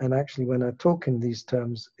 And actually, when I talk in these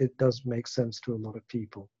terms, it does make sense to a lot of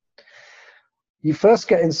people. You first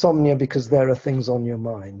get insomnia because there are things on your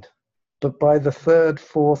mind. But by the third,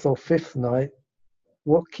 fourth, or fifth night,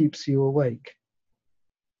 what keeps you awake?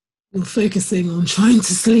 You're focusing on trying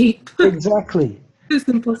to sleep. Exactly. It's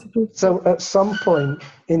impossible. So at some point,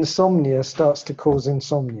 insomnia starts to cause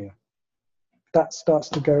insomnia. That starts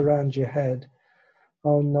to go around your head.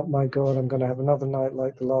 Oh, not my God, I'm going to have another night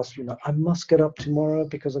like the last few nights. I must get up tomorrow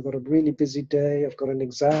because I've got a really busy day. I've got an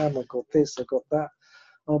exam. I've got this. I've got that.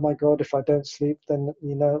 Oh my God, if I don't sleep, then,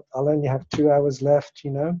 you know, I'll only have 2 hours left,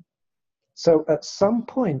 you know. So at some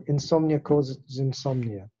point, insomnia causes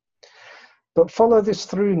insomnia. But follow this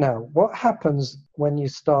through now. What happens when you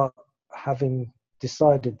start having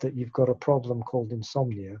decided that you've got a problem called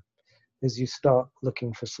insomnia is you start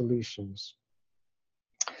looking for solutions.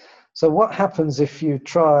 So what happens if you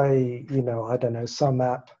try, you know, I don't know, some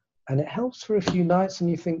app and it helps for a few nights and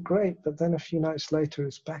you think, great, but then a few nights later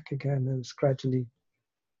it's back again and it's gradually,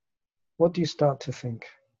 what do you start to think?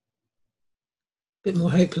 A bit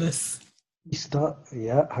more hopeless. You start,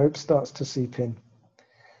 yeah, hope starts to seep in.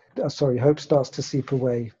 Hope starts to seep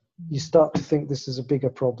away. You start to think this is a bigger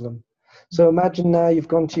problem. So imagine now you've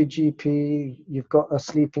gone to your GP, you've got a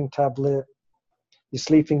sleeping tablet, you're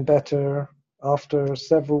sleeping better. After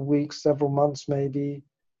several weeks, several months maybe,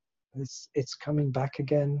 it's coming back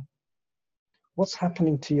again. What's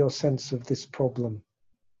happening to your sense of this problem?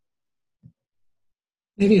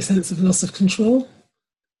 Maybe a sense of loss of control.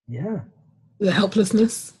 Yeah. The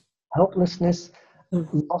helplessness. Helplessness,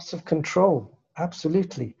 loss of control,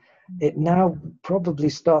 absolutely. It now probably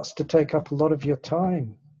starts to take up a lot of your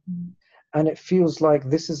time. And it feels like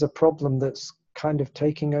this is a problem that's kind of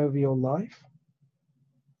taking over your life.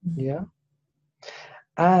 Yeah.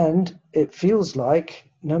 And it feels like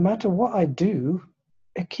no matter what I do,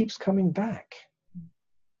 it keeps coming back.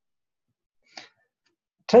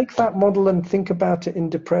 Take that model and think about it in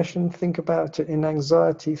depression, think about it in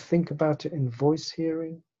anxiety, think about it in voice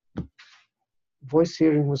hearing. Voice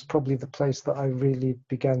hearing was probably the place that I really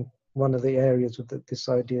began, one of the areas that this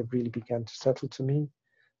idea really began to settle to me,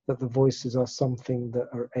 that the voices are something that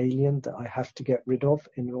are alien, that I have to get rid of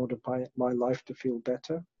in order for my life to feel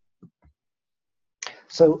better.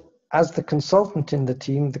 So as the consultant in the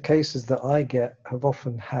team, the cases that I get have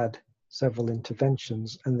often had several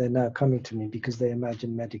interventions and they're now coming to me because they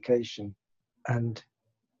imagine medication. And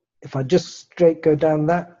if I just straight go down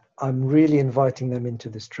that, I'm really inviting them into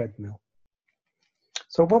this treadmill.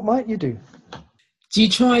 So what might you do? Do you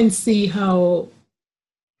try and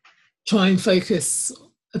focus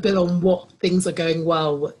a bit on what things are going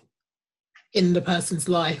well in the person's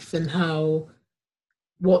life, and how,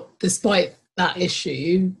 what, despite that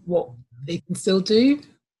issue, what they can still do.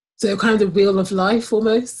 So kind of the wheel of life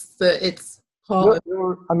almost, that it's part of.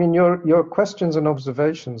 Your questions and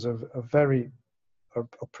observations are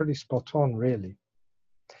pretty spot on, really.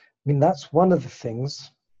 I mean, that's one of the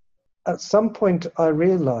things. At some point I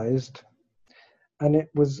realized, and it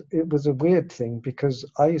was a weird thing, because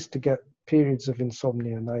I used to get periods of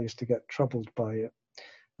insomnia and I used to get troubled by it.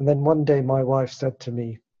 And then one day my wife said to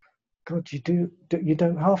me, God, you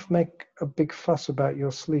don't half make a big fuss about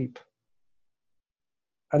your sleep.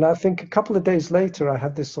 And I think a couple of days later, I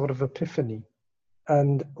had this sort of epiphany.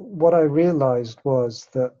 And what I realized was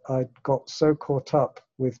that I got so caught up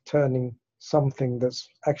with turning something that's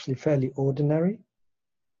actually fairly ordinary,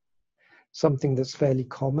 something that's fairly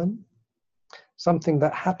common, something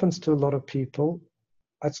that happens to a lot of people,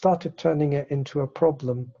 I started turning it into a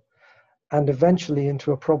problem, and eventually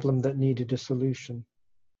into a problem that needed a solution.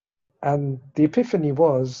 And the epiphany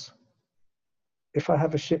was, if I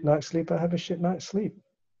have a shit night's sleep, I have a shit night's sleep.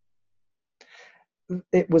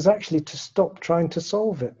 It was actually to stop trying to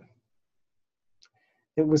solve it.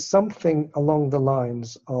 It was something along the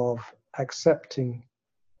lines of accepting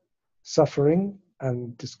suffering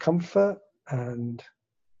and discomfort and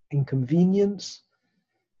inconvenience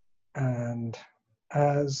and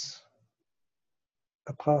as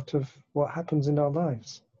a part of what happens in our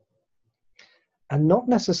lives, and not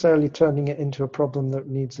necessarily turning it into a problem that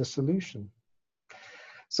needs a solution.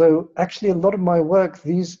 So actually a lot of my work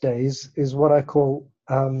these days is what I call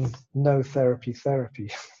no therapy.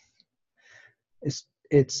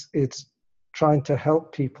 It's trying to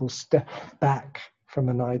help people step back from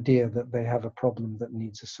an idea that they have a problem that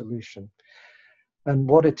needs a solution. And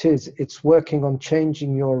what it is, it's working on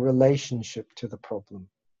changing your relationship to the problem,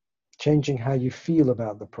 changing how you feel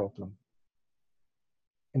about the problem.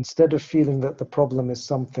 Instead of feeling that the problem is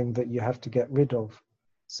something that you have to get rid of,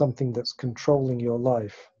 something that's controlling your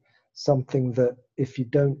life, something that if you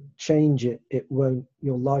don't change it,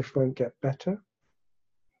 your life won't get better.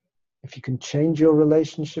 If you can change your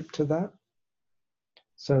relationship to that,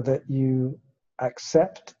 so that you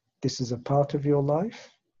accept this is a part of your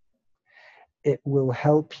life, it will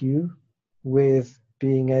help you with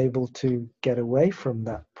being able to get away from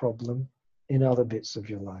that problem in other bits of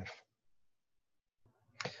your life.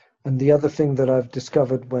 And the other thing that I've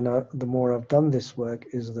discovered the more I've done this work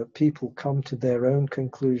is that people come to their own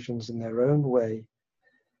conclusions in their own way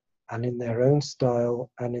and in their own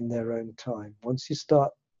style and in their own time. Once you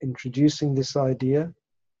start introducing this idea,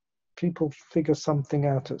 people figure something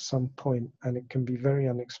out at some point, and it can be very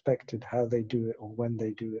unexpected how they do it or when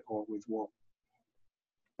they do it or with what.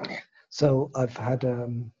 So I've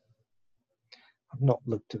not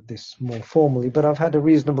looked at this more formally, but I've had a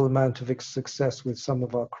reasonable amount of success with some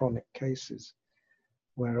of our chronic cases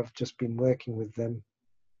where I've just been working with them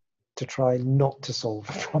to try not to solve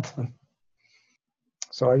the problem.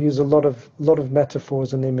 So I use a lot of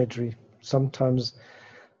metaphors and imagery. Sometimes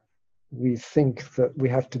we think that we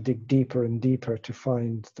have to dig deeper and deeper to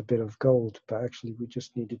find the bit of gold, but actually we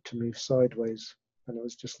just needed to move sideways and it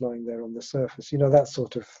was just lying there on the surface, that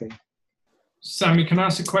sort of thing. Sami, can I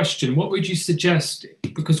ask a question? What would you suggest?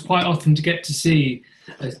 Because quite often to get to see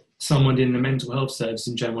someone in the mental health service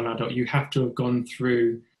in general adult, you have to have gone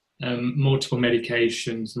through multiple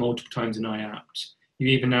medications, multiple times in IAPT. You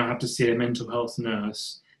even now have to see a mental health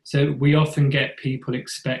nurse. So we often get people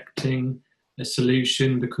expecting a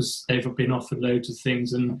solution because they've been offered loads of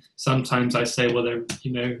things. And sometimes I say, well,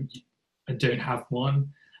 I don't have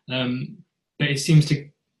one. But it seems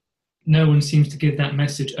no one seems to give that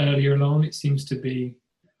message earlier on. It seems to be,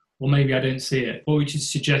 well, maybe I don't see it. What would you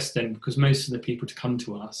suggest then? Because most of the people to come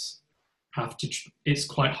to us it's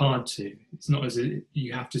quite hard to. It's not as if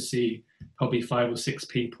you have to see probably 5 or 6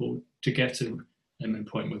 people to get an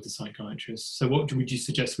appointment with the psychiatrist. So what would you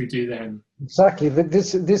suggest we do then? Exactly.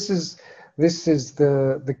 This is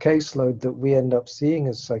the caseload that we end up seeing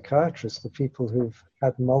as psychiatrists, the people who've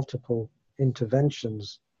had multiple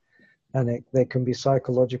interventions. And they can be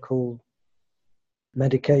psychological,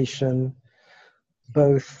 medication,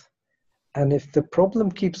 both. And if the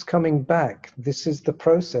problem keeps coming back, this is the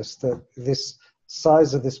process that this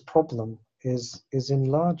size of this problem is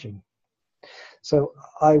enlarging. So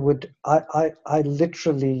I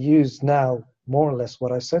literally use now more or less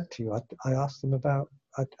what I said to you. I asked them about,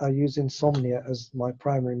 I use insomnia as my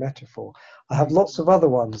primary metaphor. I have lots of other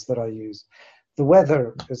ones that I use. The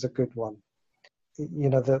weather is a good one.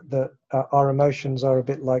 Our emotions are a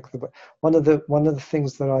bit like one of the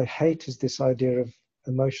things that I hate is this idea of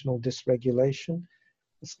emotional dysregulation.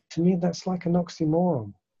 To me, that's like an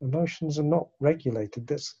oxymoron. Emotions are not regulated.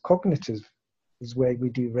 That's cognitive. way we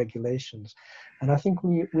do regulations. And I think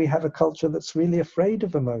we have a culture that's really afraid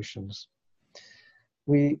of emotions.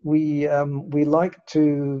 We like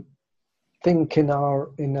to think in our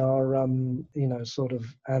sort of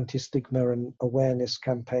anti-stigma and awareness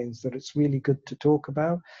campaigns that it's really good to talk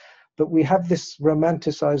about, but we have this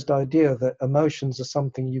romanticized idea that emotions are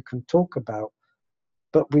something you can talk about,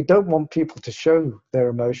 but we don't want people to show their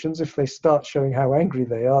emotions. If they start showing how angry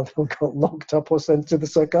they are, they'll get locked up or sent to the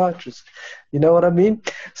psychiatrist. You know what I mean?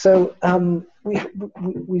 So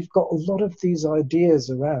we've got a lot of these ideas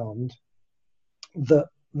around that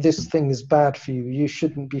this thing is bad for you. You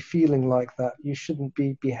shouldn't be feeling like that. You shouldn't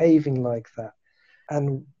be behaving like that.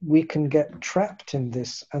 And we can get trapped in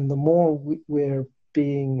this. And the more we're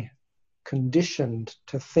being conditioned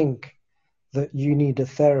to think that you need a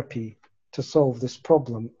therapy to solve this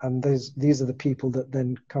problem, and these are the people that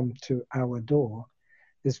then come to our door.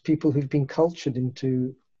 There's people who've been cultured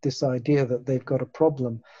into this idea that they've got a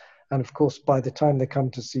problem. And of course, by the time they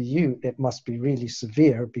come to see you, it must be really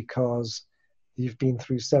severe because you've been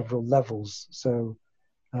through several levels. So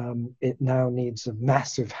it now needs a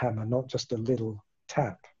massive hammer, not just a little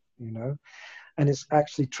tap, you know. And it's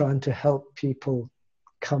actually trying to help people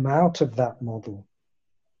come out of that model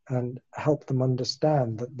and help them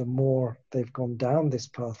understand that the more they've gone down this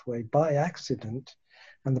pathway by accident,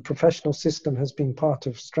 and the professional system has been part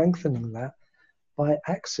of strengthening that, by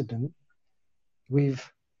accident,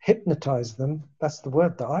 we've hypnotized them, that's the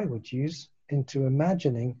word that I would use, into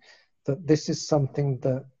imagining that this is something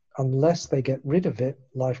that unless they get rid of it,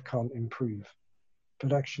 life can't improve.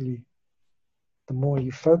 But actually, the more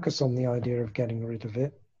you focus on the idea of getting rid of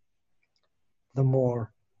it, the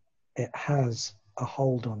more it has a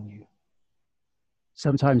hold on you.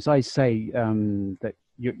 Sometimes I say that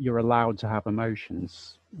you're allowed to have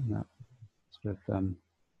emotions. And that sort of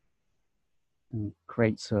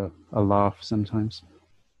creates a laugh sometimes.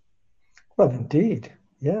 Well, indeed,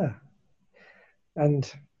 yeah.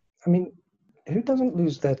 And I mean, who doesn't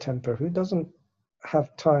lose their temper? Who doesn't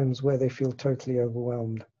have times where they feel totally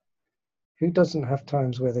overwhelmed? Who doesn't have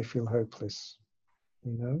times where they feel hopeless?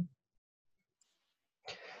 You know?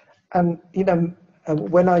 And, you know,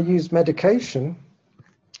 when I use medication,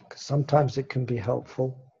 sometimes it can be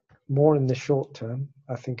helpful, more in the short term.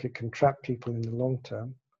 I think it can trap people in the long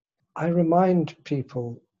term. I remind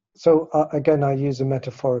people, so again, I use a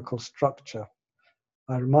metaphorical structure.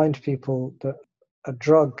 I remind people that a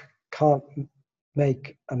drug can't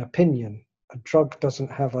make an opinion. A drug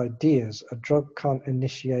doesn't have ideas. A drug can't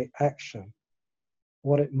initiate action.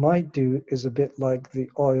 What it might do is a bit like the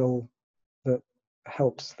oil that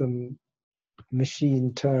helps the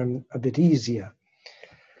machine turn a bit easier.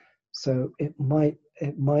 So it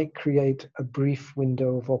might create a brief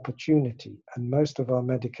window of opportunity. And most of our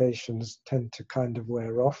medications tend to kind of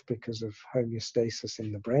wear off because of homeostasis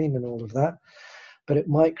in the brain and all of that. But it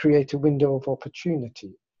might create a window of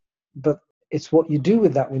opportunity. But it's what you do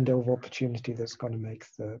with that window of opportunity that's going to make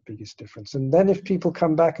the biggest difference. And then if people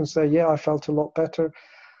come back and say, yeah, I felt a lot better,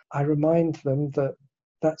 I remind them that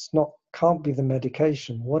can't be the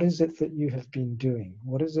medication. What is it that you have been doing?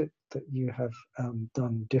 What is it that you have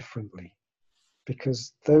done differently?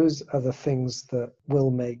 Because those are the things that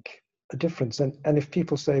will make a difference. And if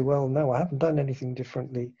people say, well, no, I haven't done anything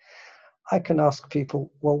differently, I can ask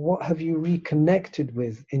people, well, what have you reconnected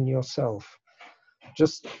with in yourself?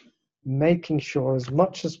 Just making sure as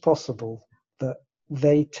much as possible that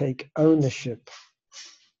they take ownership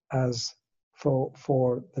as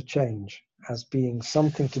for the change, as being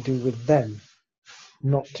something to do with them,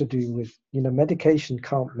 not to do with, medication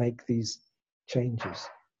can't make these changes.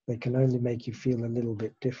 They can only make you feel a little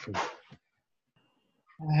bit different.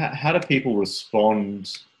 How do people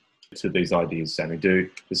respond to these ideas, Sami? Do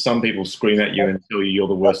some people scream at you and tell you you're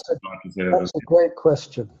the worst? That's a great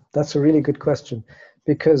question. That's a really good question,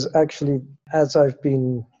 because actually, as I've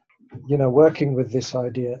been, working with this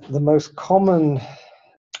idea, the most common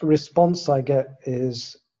response I get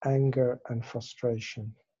is anger and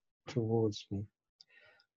frustration towards me.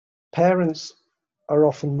 Parents are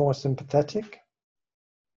often more sympathetic,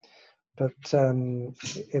 but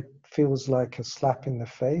it feels like a slap in the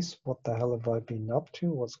face. What the hell have I been up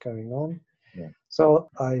to? What's going on? Yeah. So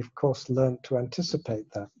I, of course, learned to anticipate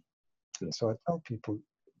that. Yeah. So I tell people,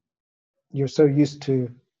 you're so used to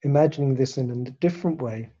imagining this in a different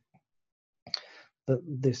way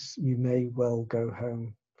that you may well go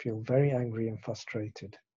home, feel very angry and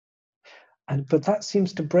frustrated. But that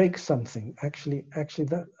seems to break something. Actually,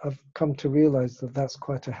 that I've come to realize that that's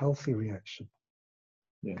quite a healthy reaction.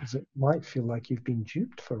 Yeah. Because it might feel like you've been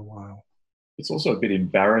duped for a while. It's also a bit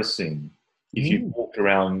embarrassing if you've walked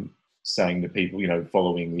around saying to people,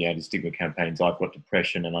 following the anti-stigma campaigns, I've got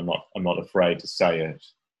depression and I'm not afraid to say it.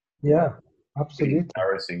 Yeah, It's absolutely.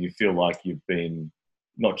 embarrassing. You feel like you've been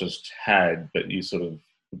not just had, but you're sort of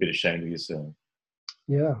a bit ashamed of yourself.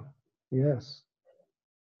 Yeah, yes.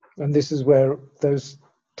 And this is where those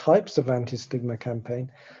types of anti-stigma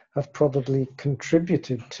campaign have probably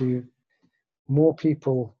contributed to more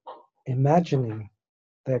people imagining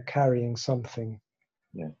they're carrying something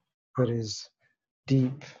that is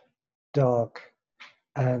deep, dark,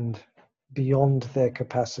 and beyond their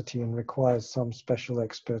capacity and requires some special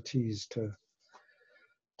expertise to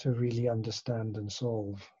really understand and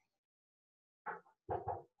solve.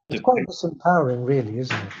 It's quite disempowering, really,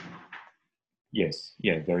 isn't it? Yes,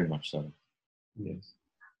 yeah, very much so. Yes.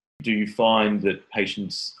 Do you find that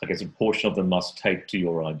patients, I guess a portion of them must take to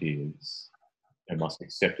your ideas and must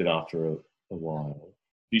accept it after a while?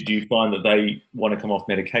 Do you find that they want to come off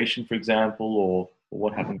medication, for example, or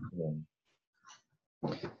what happens to them?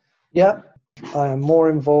 Yeah, I am more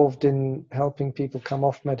involved in helping people come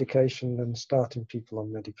off medication than starting people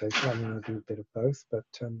on medication. I mean, I do a bit of both, but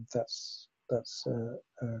that's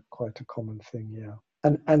quite a common thing, yeah.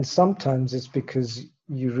 And sometimes it's because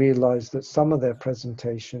you realize that some of their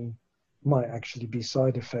presentation might actually be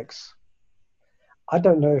side effects. I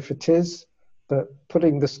don't know if it is, but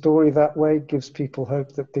putting the story that way gives people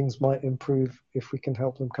hope that things might improve if we can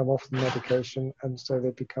help them come off the medication, and so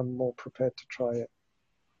they become more prepared to try it.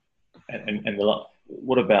 And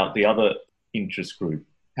what about the other interest group?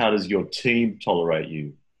 How does your team tolerate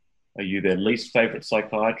you? Are you their least favourite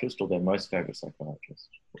psychiatrist or their most favourite psychiatrist?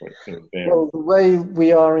 Well, the way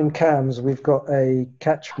we are in CAMS, we've got a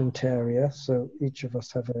catchment area, so each of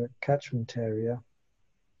us have a catchment area.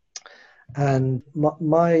 And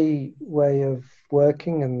my way of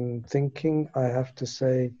working and thinking, I have to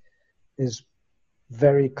say, is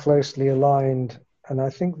very closely aligned. And I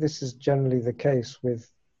think this is generally the case with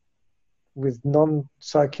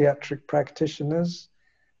non-psychiatric practitioners.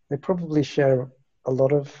 They probably share a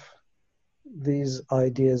lot of these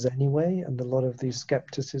ideas anyway, and a lot of these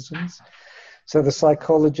skepticisms. So the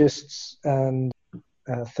psychologists and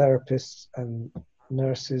therapists and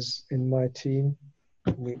nurses in my team,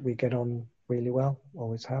 we get on really well,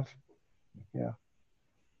 always have. Yeah.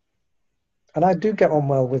 And I do get on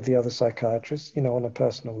well with the other psychiatrists, on a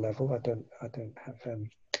personal level. I don't have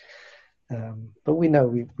but we know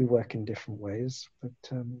we work in different ways.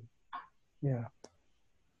 But yeah.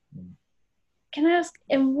 Can I ask,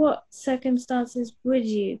 in what circumstances would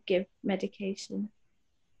you give medication?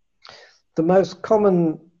 The most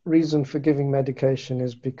common reason for giving medication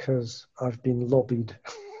is because I've been lobbied.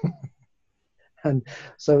 And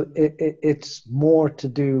so it's more to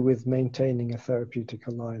do with maintaining a therapeutic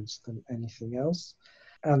alliance than anything else.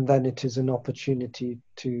 And then it is an opportunity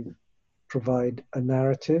to provide a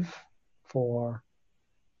narrative for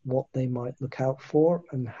what they might look out for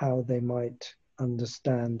and how they might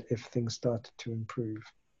understand if things started to improve.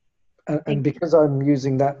 And because I'm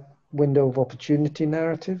using that window of opportunity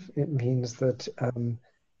narrative, it means that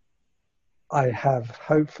I have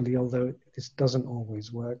hopefully, although this doesn't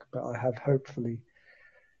always work, but I have hopefully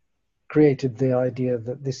created the idea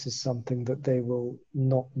that this is something that they will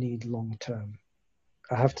not need long term.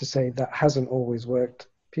 I have to say that hasn't always worked.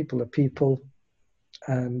 People are people.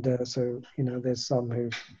 And so, there's some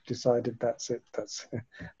who've decided that's it,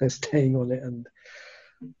 they're staying on it, and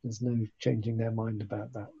there's no changing their mind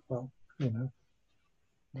about that. Well, Yeah.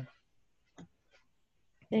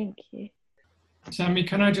 Thank you. Sami,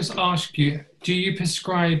 can I just ask you, do you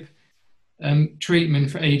prescribe treatment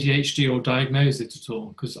for ADHD or diagnose it at all?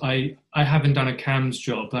 Because I haven't done a CAMS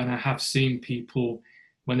job, and I have seen people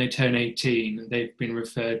when they turn 18, they've been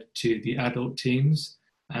referred to the adult teams,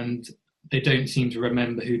 and they don't seem to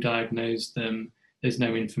remember who diagnosed them. There's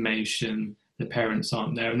no information. The parents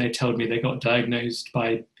aren't there. And they told me they got diagnosed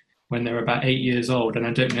by when they were about 8 years old. And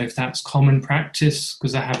I don't know if that's common practice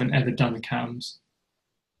because I haven't ever done a CAMS.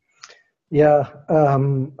 Yeah,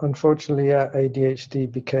 unfortunately, ADHD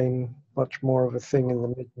became much more of a thing in the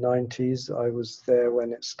mid-90s. I was there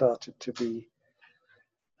when it started to be,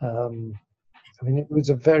 it was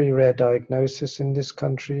a very rare diagnosis in this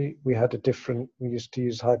country. We used to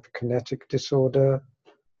use hyperkinetic disorder.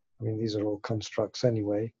 These are all constructs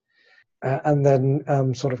anyway. And then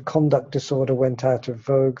sort of conduct disorder went out of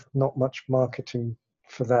vogue, not much marketing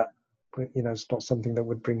for that. It's not something that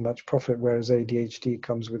would bring much profit, whereas ADHD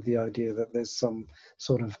comes with the idea that there's some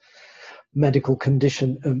sort of medical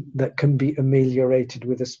condition that can be ameliorated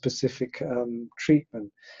with a specific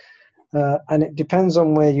treatment. And it depends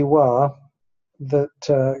on where you are, that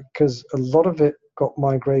because a lot of it got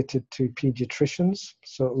migrated to pediatricians.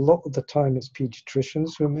 So a lot of the time it's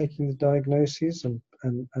pediatricians who are making the diagnoses and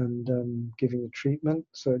giving the treatment.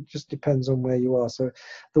 So it just depends on where you are. So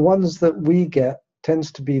the ones that we get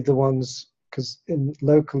tends to be the ones, because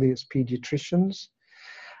locally it's pediatricians,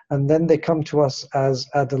 and then they come to us as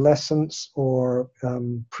adolescents or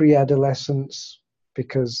pre-adolescents,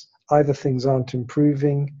 because either things aren't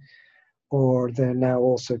improving or they're now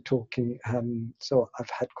also talking. So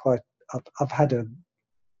I've had a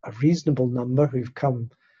reasonable number who've come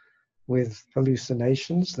with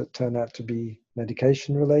hallucinations that turn out to be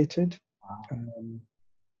medication related.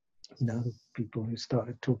 People who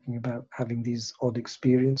started talking about having these odd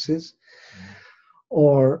experiences,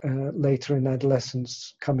 or later in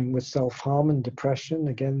adolescence coming with self-harm and depression.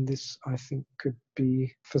 Again, this I think could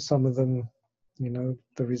be for some of them,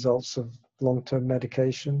 the results of long-term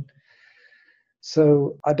medication.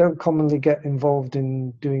 So I don't commonly get involved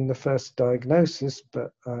in doing the first diagnosis,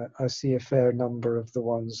 but I see a fair number of the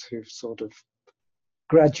ones who've sort of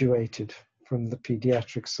graduated from the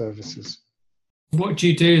pediatric services. What do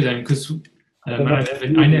you do then? Because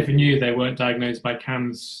I never knew they weren't diagnosed by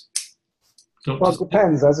CAMHS doctors. Well, it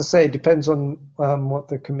depends. As I say, it depends on what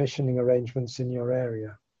the commissioning arrangements in your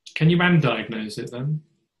area. Can you undiagnose it then?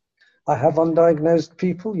 I have undiagnosed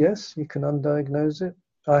people, yes, you can undiagnose it.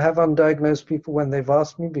 I have undiagnosed people when they've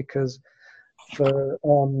asked me, because for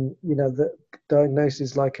the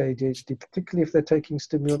diagnoses like ADHD, particularly if they're taking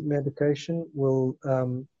stimulant medication,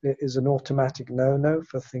 it is an automatic no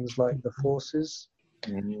for things like the forces,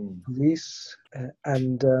 police,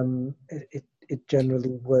 and it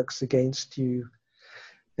generally works against you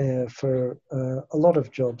for a lot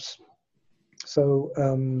of jobs. So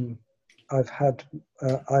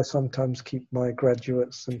I sometimes keep my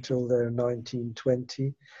graduates until they're 19,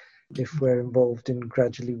 20, if we're involved in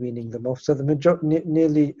gradually weaning them off. So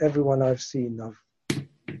nearly everyone I've seen, I've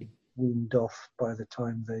weaned off by the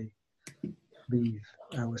time they leave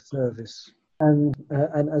our service. And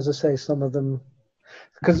as I say, some of them,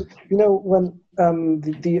 because when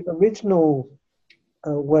the original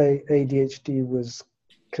way ADHD was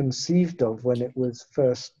conceived of when it was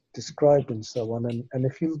first described and so on, and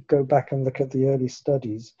if you go back and look at the early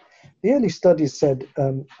studies said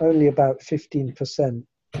only about 15%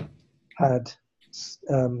 had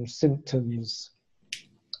symptoms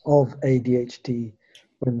of ADHD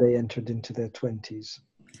when they entered into their 20s.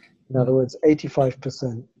 In other words,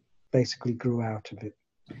 85% basically grew out of it.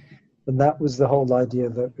 And that was the whole idea,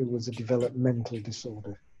 that it was a developmental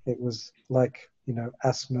disorder. It was like,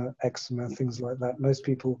 asthma, eczema, things like that. Most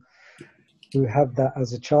people who have that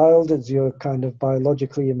as a child, as you're kind of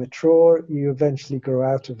biologically immature, you eventually grow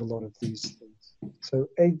out of a lot of these things. So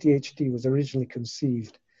ADHD was originally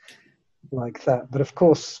conceived like that. But of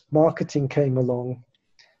course, marketing came along,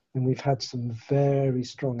 and we've had some very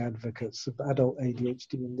strong advocates of adult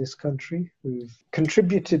ADHD in this country who've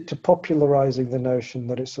contributed to popularizing the notion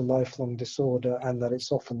that it's a lifelong disorder and that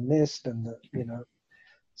it's often missed, and that,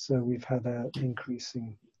 so we've had an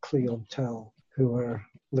increasing clientele who are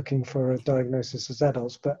looking for a diagnosis as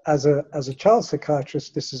adults. But as a child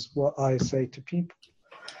psychiatrist, this is what I say to people.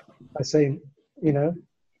 I say,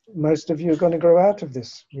 most of you are going to grow out of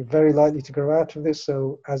this. You're very likely to grow out of this.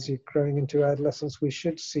 So as you're growing into adolescence, we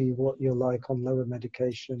should see what you're like on lower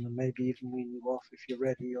medication, and maybe even wean you off if you're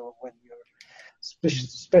ready, or when you're,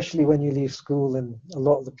 especially when you leave school. And a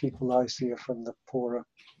lot of the people I see are from the poorer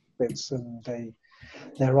bits, and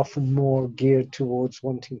they're often more geared towards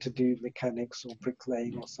wanting to do mechanics or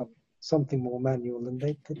bricklaying or something more manual, and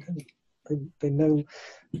they know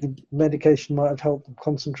the medication might have helped them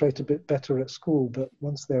concentrate a bit better at school, but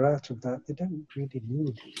once they're out of that, they don't really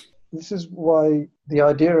need. This is why the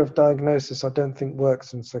idea of diagnosis, I don't think,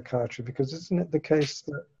 works in psychiatry, because isn't it the case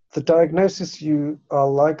that the diagnosis you are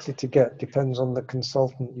likely to get depends on the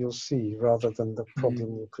consultant you'll see rather than the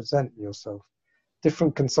problem you present yourself?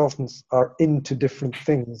 Different consultants are into different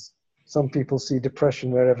things. Some people see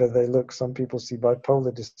depression wherever they look. Some people see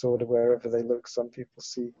bipolar disorder wherever they look. Some people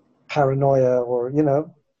see paranoia, or,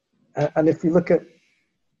 and if you look at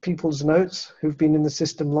people's notes who've been in the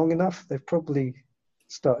system long enough, they've probably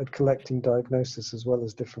started collecting diagnosis as well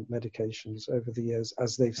as different medications over the years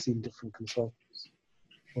as they've seen different consultants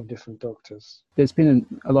or different doctors. There's been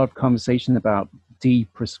a lot of conversation about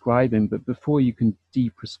de-prescribing, but before you can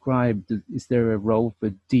de-prescribe, is there a role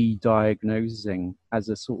for de-diagnosing as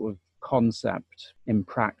a sort of concept in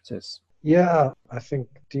practice? Yeah, I think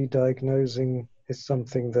de-diagnosing is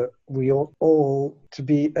something that we ought all to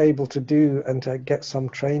be able to do, and to get some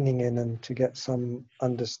training in, and to get some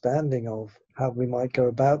understanding of how we might go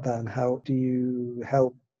about that, and how do you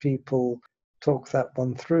help people talk that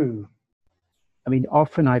one through. I mean,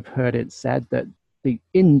 often I've heard it said that the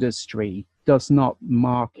industry does not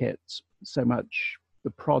market so much the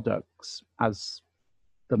products as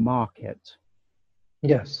the market.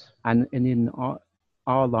 Yes, And in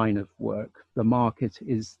our line of work, the market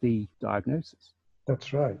is the diagnosis.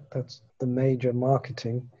 that's right. That's the major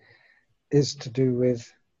marketing is to do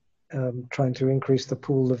with trying to increase the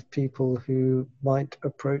pool of people who might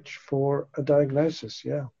approach for a diagnosis.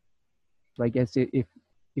 Yeah. So I guess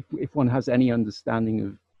if one has any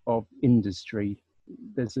understanding of industry,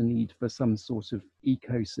 there's a need for some sort of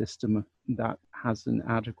ecosystem that has an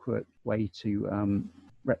adequate way to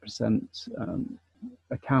represent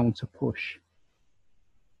a counter push.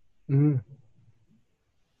 Mm.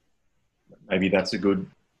 Maybe that's a good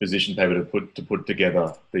position paper to put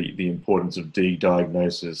together the importance of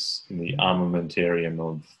de-diagnosis in the armamentarium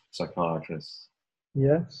of psychiatrists.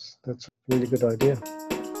 Yes, that's a really good idea.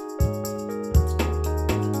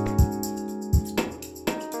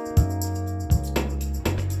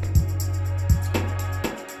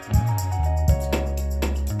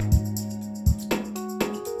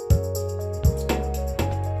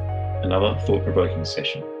 Another thought-provoking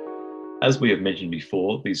session. As we have mentioned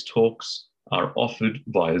before, these talks are offered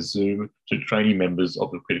via Zoom to trainee members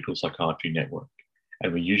of the Critical Psychiatry Network,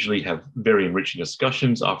 and we usually have very enriching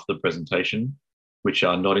discussions after the presentation, which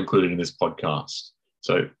are not included in this podcast.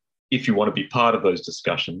 So if you want to be part of those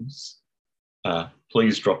discussions,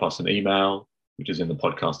 please drop us an email, which is in the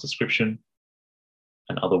podcast description.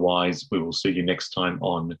 And otherwise, we will see you next time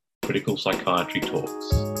on Critical Psychiatry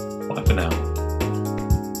Talks. Bye for now.